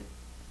perspective.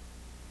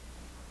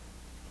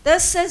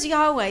 Thus says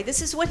Yahweh,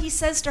 this is what he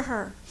says to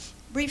her.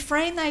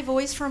 Refrain thy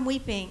voice from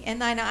weeping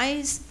and thine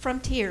eyes from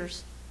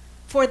tears,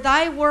 for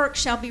thy work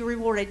shall be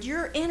rewarded.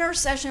 Your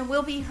intercession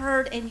will be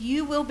heard and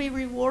you will be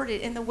rewarded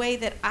in the way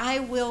that I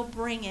will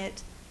bring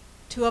it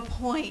to a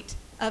point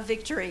of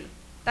victory.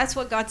 That's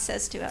what God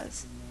says to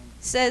us.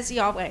 Says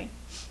Yahweh.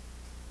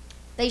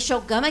 They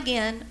shall come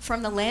again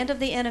from the land of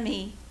the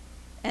enemy,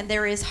 and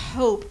there is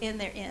hope in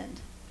their end.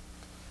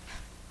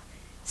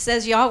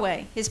 Says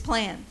Yahweh, his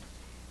plan,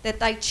 that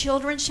thy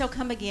children shall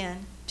come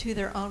again to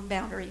their own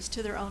boundaries,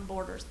 to their own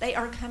borders. They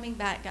are coming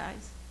back,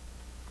 guys.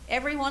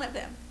 Every one of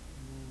them.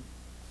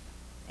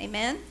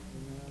 Amen?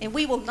 And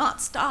we will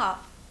not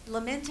stop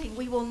lamenting.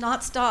 We will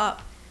not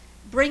stop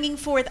bringing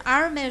forth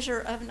our measure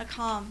of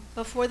nakam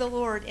before the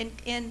Lord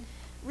and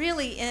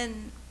really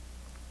in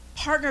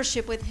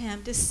partnership with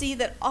him to see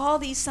that all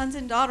these sons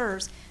and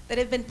daughters that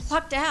have been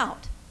plucked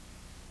out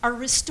are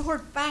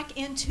restored back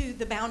into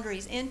the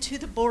boundaries, into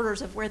the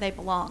borders of where they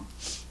belong.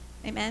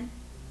 Amen?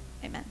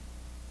 Amen.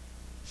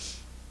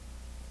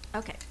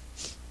 Okay.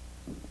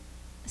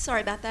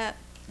 Sorry about that.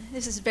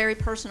 This is very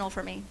personal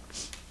for me.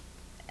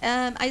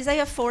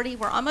 Isaiah 40,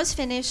 we're almost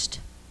finished.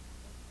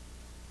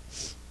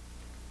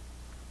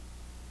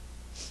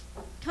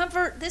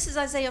 Comfort, this is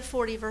Isaiah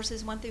 40,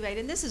 verses 1 through 8,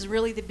 and this is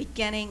really the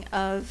beginning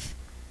of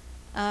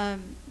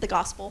the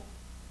gospel.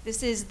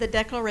 This is the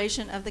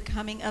declaration of the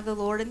coming of the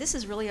Lord, and this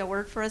is really a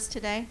word for us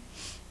today.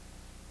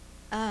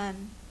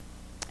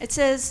 It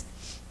says,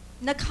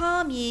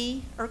 Nakam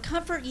ye, or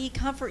comfort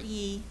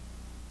ye,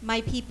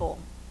 my people.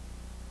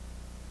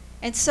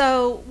 And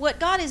so what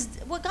God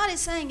is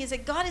saying is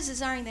that God is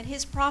desiring that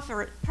his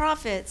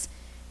prophets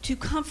to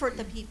comfort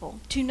the people,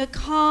 to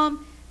nakam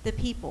the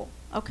people,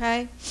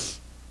 okay?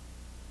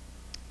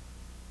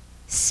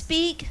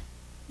 Speak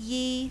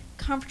ye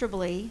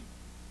comfortably.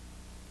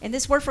 And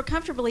this word for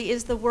comfortably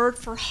is the word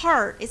for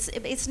heart.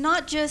 It's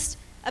not just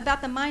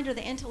about the mind or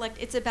the intellect,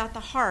 it's about the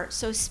heart.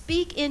 So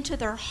speak into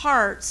their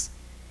hearts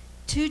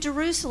to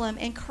Jerusalem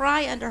and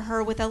cry unto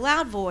her with a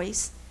loud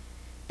voice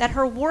that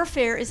her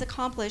warfare is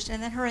accomplished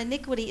and that her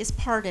iniquity is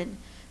pardoned.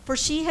 For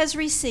she has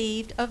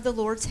received of the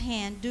Lord's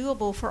hand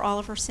doable for all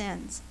of her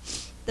sins.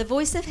 The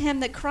voice of him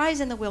that cries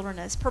in the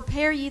wilderness,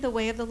 prepare ye the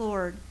way of the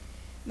Lord.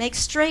 Make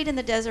straight in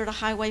the desert a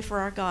highway for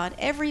our God.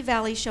 Every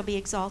valley shall be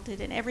exalted,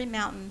 and every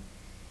mountain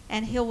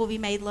and hill will be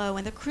made low,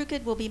 and the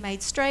crooked will be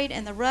made straight,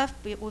 and the rough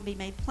will be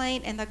made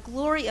plain, and the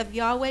glory of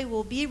Yahweh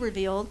will be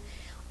revealed.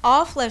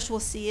 All flesh will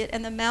see it,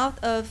 and the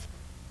mouth of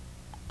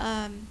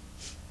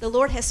the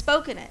Lord has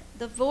spoken it.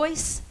 The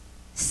voice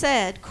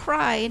said,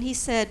 cry, and he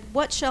said,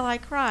 what shall I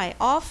cry?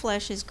 All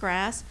flesh is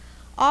grass,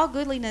 all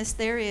goodliness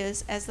there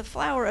is as the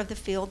flower of the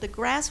field. The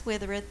grass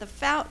withereth, the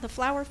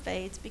flower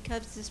fades,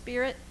 because the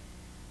Spirit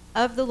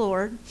of the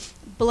Lord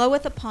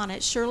bloweth upon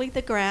it. Surely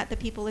the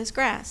people is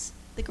grass.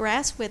 The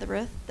grass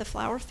withereth, the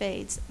flower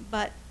fades,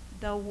 but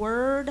the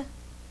word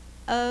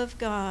of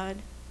God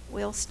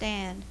will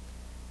stand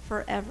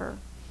forever.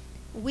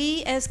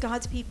 We as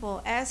God's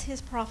people, as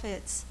his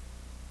prophets,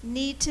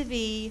 need to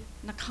be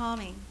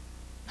nakaming.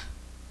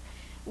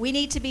 We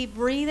need to be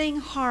breathing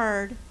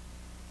hard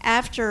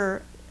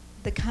after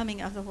the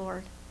coming of the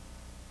Lord,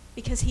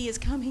 because he is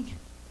coming.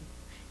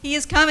 He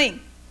is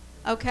coming,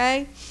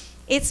 okay?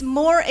 It's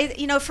more,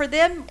 for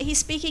them, he's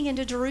speaking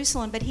into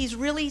Jerusalem, but he's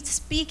really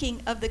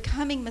speaking of the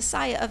coming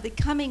Messiah, of the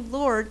coming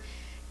Lord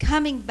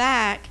coming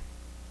back.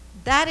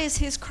 That is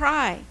his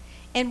cry.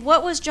 And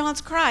what was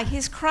John's cry?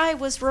 His cry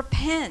was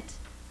repent.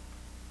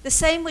 The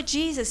same with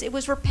Jesus. It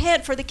was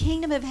repent, for the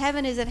kingdom of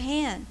heaven is at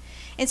hand.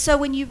 And so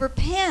when you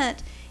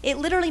repent, it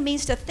literally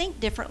means to think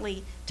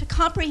differently, to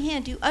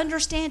comprehend, to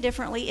understand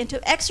differently, and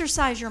to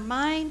exercise your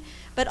mind,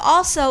 but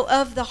also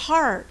of the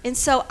heart. And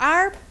so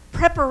our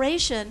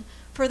preparation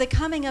for the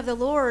coming of the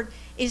Lord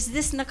is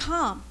this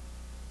nakam.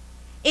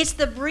 It's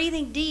the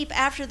breathing deep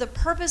after the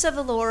purpose of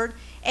the Lord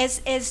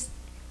as in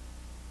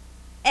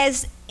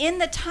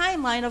the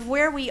timeline of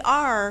where we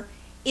are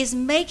is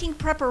making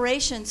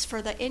preparations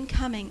for the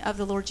incoming of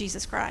the Lord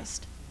Jesus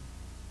Christ.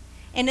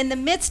 And in the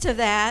midst of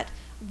that,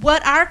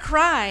 what our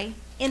cry,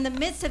 in the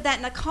midst of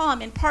that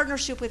nakam, in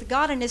partnership with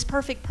God and his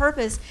perfect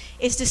purpose,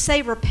 is to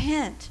say,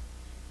 repent,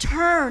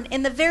 turn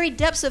in the very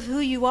depths of who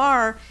you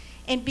are,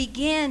 and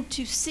begin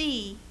to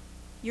see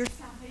your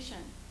salvation.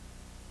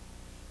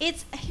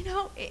 It's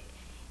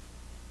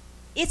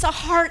a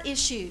heart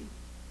issue.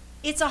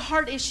 It's a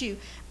heart issue.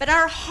 But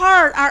our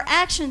heart, our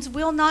actions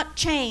will not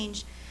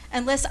change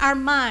unless our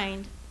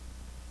mind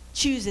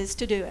chooses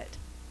to do it,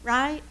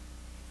 right?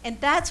 And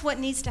that's what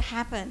needs to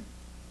happen.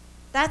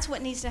 That's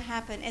what needs to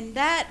happen. And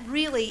that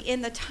really,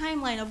 in the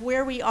timeline of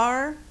where we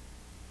are,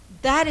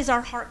 that is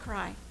our heart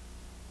cry.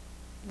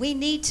 We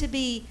need to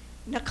be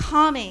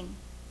nakaming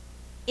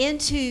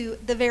into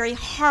the very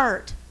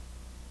heart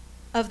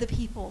of the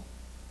people,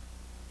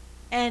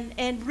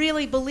 and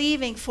really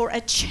believing for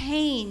a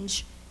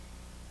change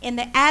in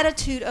the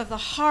attitude of the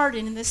heart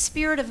and in the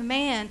spirit of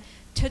man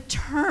to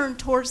turn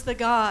towards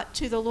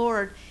to the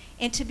Lord,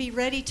 and to be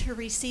ready to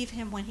receive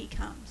him when he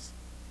comes.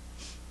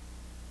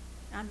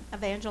 I'm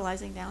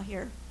evangelizing now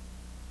here.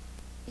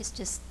 It's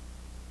just,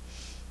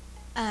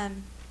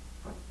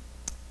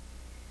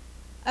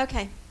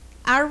 okay.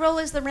 Our role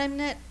as the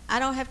remnant, I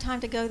don't have time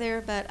to go there,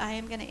 but I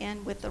am going to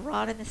end with the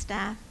rod and the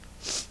staff.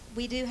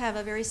 We do have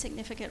a very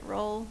significant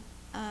role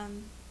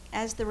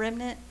as the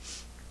remnant,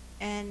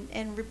 and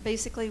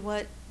basically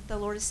what the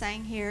Lord is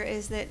saying here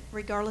is that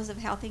regardless of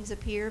how things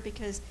appear,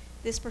 because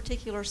this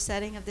particular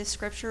setting of this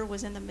scripture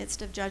was in the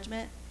midst of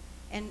judgment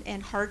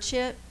and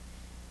hardship,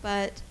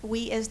 but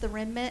we as the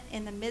remnant,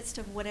 in the midst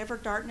of whatever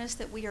darkness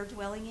that we are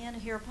dwelling in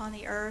here upon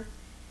the earth,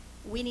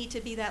 we need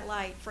to be that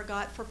light for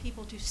God, for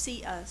people to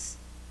see us.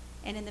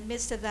 And in the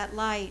midst of that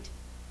light,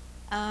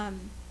 they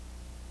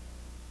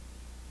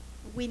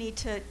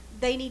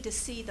need to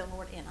see the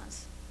Lord in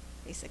us,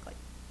 basically.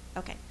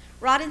 Okay.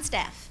 Rod and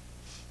staff.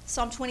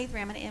 Psalm 23,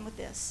 I'm going to end with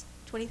this.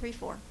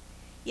 23:4.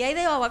 Yea,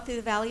 though I walk through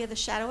the valley of the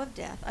shadow of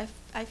death,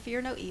 I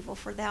fear no evil,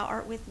 for thou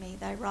art with me.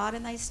 Thy rod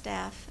and thy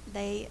staff,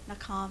 they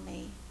calm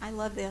me. I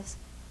love this.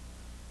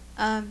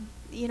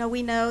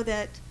 We know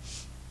that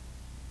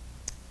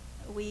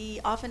we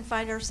often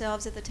find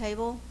ourselves at the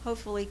table,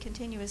 hopefully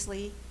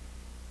continuously,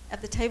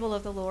 at the table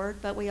of the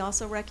Lord, but we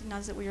also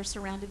recognize that we are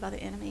surrounded by the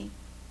enemy.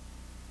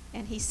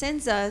 And he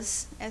sends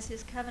us, as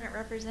his covenant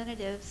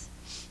representatives,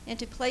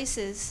 into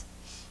places,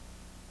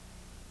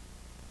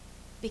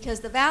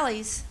 because the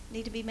valleys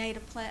need to be made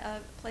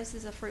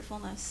places of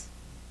fruitfulness.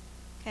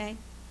 Okay?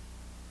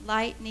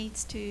 Light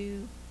needs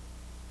to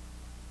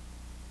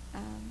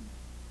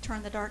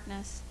turn the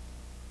darkness.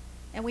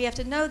 And we have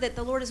to know that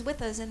the Lord is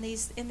with us in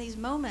these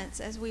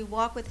moments as we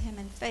walk with him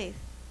in faith.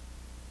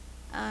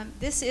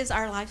 This is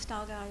our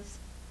lifestyle, guys.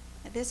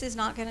 This is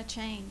not going to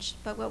change.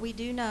 But what we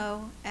do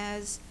know,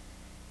 as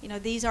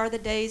these are the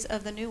days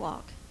of the new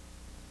walk.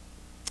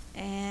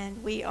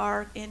 And we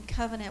are in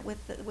covenant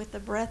with the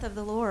breath of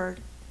the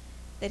Lord,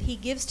 that he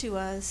gives to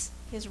us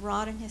his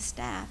rod and his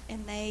staff,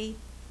 and they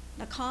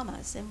calm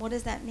us. And what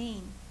does that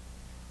mean?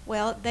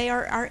 Well, they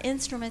are our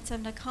instruments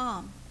of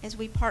Nakam as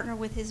we partner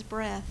with his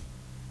breath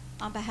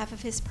on behalf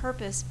of his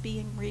purpose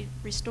being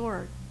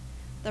restored.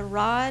 The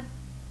rod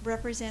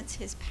represents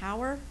his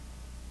power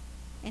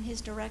and his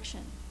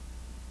direction.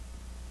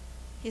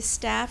 His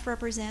staff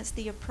represents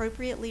the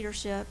appropriate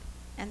leadership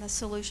and the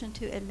solution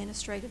to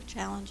administrative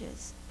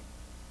challenges.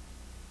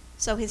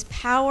 So his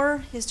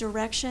power, his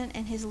direction,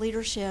 and his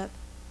leadership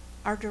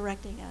are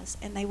directing us,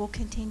 and they will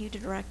continue to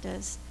direct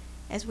us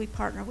as we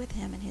partner with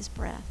him in his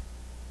breath.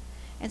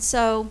 And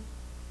so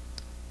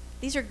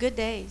these are good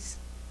days.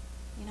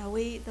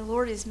 The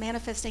Lord is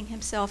manifesting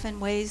himself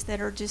in ways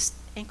that are just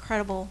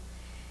incredible.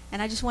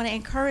 And I just want to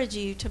encourage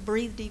you to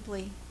breathe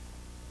deeply.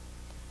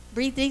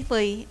 Breathe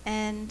deeply,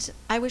 and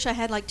I wish I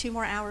had like 2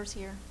 more hours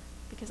here,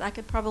 because I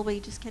could probably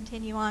just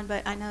continue on,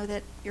 but I know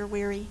that you're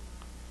weary.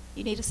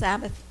 You need a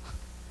Sabbath.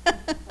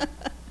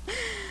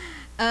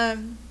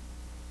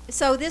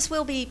 So this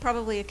will be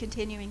probably a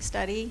continuing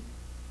study.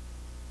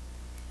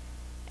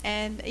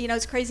 And,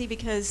 it's crazy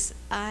because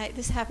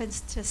this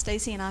happens to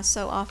Stacy and I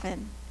so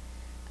often.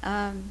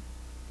 I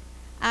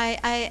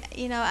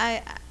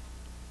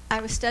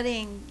was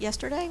studying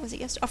yesterday. Was it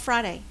yesterday?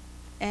 Friday.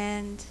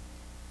 And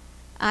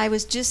I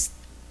was just,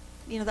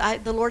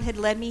 the Lord had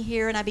led me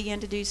here, and I began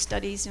to do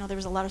studies. There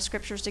was a lot of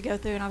scriptures to go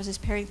through, and I was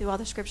just paring through all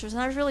the scriptures,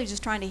 and I was really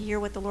just trying to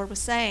hear what the Lord was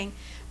saying.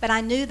 But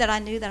I knew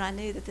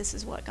that this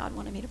is what God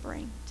wanted me to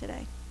bring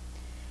today.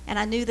 And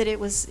I knew that it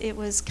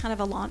was kind of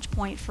a launch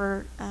point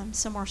for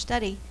some more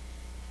study.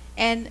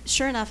 And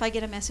sure enough, I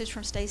get a message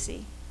from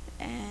Stacy,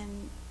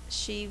 and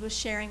she was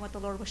sharing what the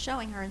Lord was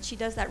showing her, and she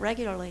does that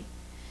regularly.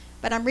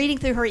 But I'm reading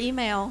through her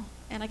email,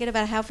 and I get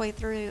about halfway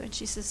through, and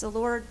she says, the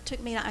Lord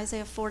took me to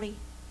Isaiah 40,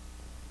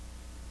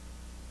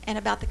 and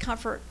about the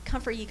comfort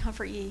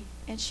ye.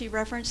 And she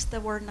referenced the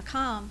word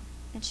Nakam,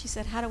 and she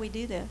said, how do we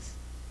do this?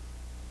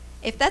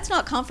 If that's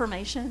not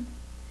confirmation.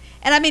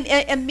 And I mean,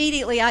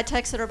 immediately I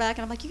texted her back,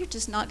 and I'm like, you're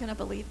just not going to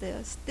believe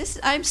this.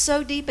 I'm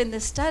so deep in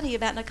this study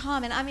about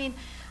Nakam, and I mean,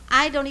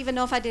 I don't even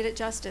know if I did it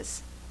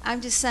justice. I'm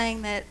just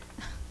saying that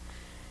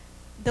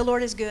the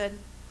Lord is good.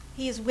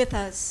 He is with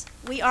us.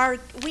 We are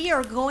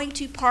going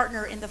to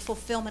partner in the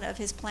fulfillment of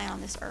his plan on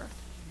this earth.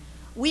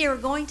 We are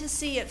going to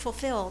see it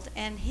fulfilled,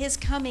 and his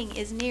coming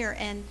is near.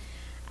 And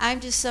I'm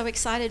just so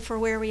excited for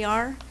where we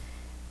are.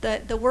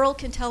 The world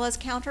can tell us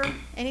counter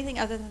anything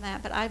other than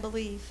that, but I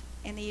believe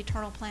in the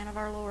eternal plan of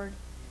our Lord.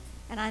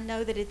 And I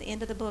know that at the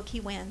end of the book,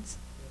 he wins.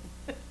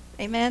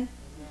 Amen?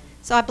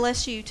 So I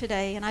bless you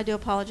today, and I do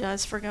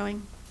apologize for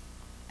going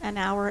 1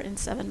 hour and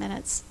 7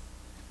 minutes.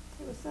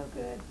 It was so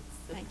good.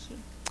 Thank you.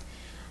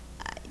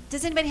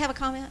 Does anybody have a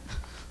comment?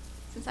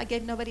 Since I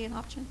gave nobody an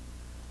option.